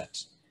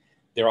 25%.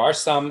 There are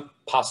some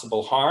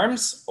possible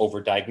harms,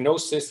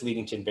 overdiagnosis,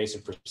 leading to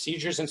invasive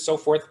procedures and so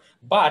forth,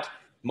 but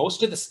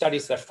most of the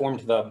studies that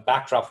formed the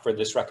backdrop for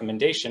this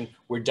recommendation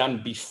were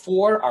done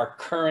before our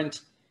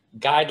current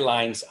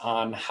guidelines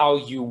on how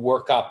you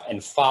work up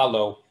and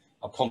follow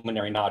a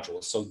pulmonary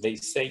nodule. So they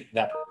say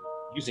that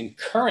using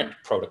current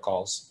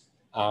protocols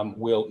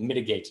will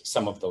mitigate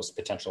some of those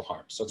potential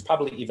harms. So it's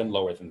probably even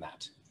lower than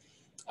that.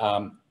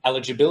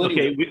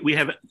 Eligibility.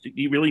 Okay,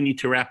 you really need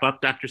to wrap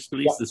up, Dr.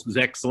 Scalese. Yeah. This was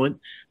excellent,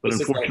 but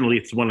unfortunately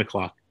it's 1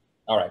 o'clock.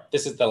 All right,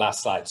 this is the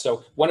last slide.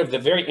 So one of the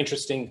very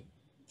interesting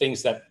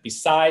things that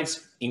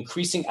besides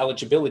increasing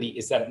eligibility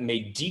is that it may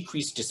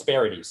decrease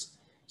disparities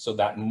so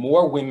that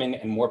more women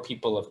and more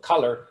people of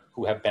color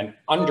who have been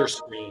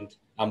underscreened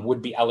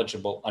would be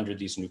eligible under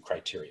these new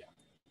criteria.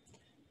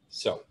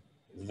 So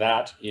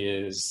that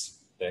is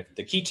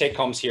The key take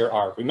homes here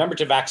are: remember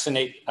to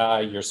vaccinate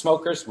your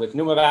smokers with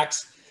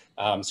Pneumovax,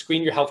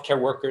 screen your healthcare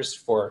workers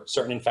for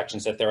certain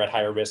infections that they're at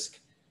higher risk,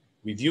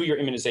 review your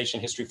immunization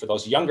history for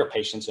those younger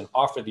patients and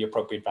offer the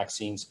appropriate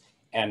vaccines,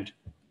 and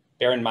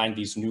bear in mind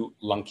these new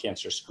lung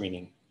cancer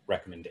screening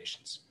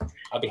recommendations.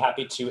 I'll be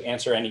happy to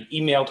answer any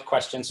emailed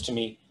questions to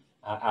me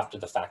after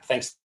the fact.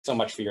 Thanks so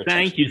much for your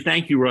attention.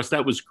 Thank you, Russ.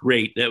 That was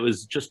great. That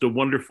was just a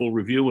wonderful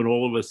review, and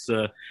all of us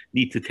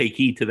need to take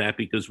heed to that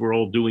because we're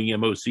all doing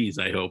MOCs,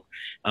 I hope.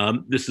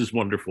 This is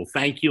wonderful.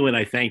 Thank you, and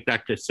I thank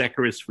Dr.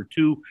 Sekeres for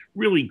 2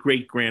 really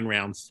great grand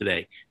rounds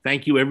today.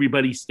 Thank you,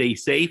 everybody. Stay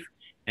safe,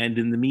 and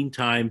in the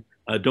meantime,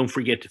 don't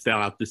forget to fill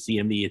out the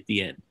CME at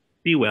the end.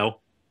 Be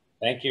well.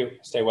 Thank you.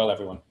 Stay well,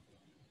 everyone.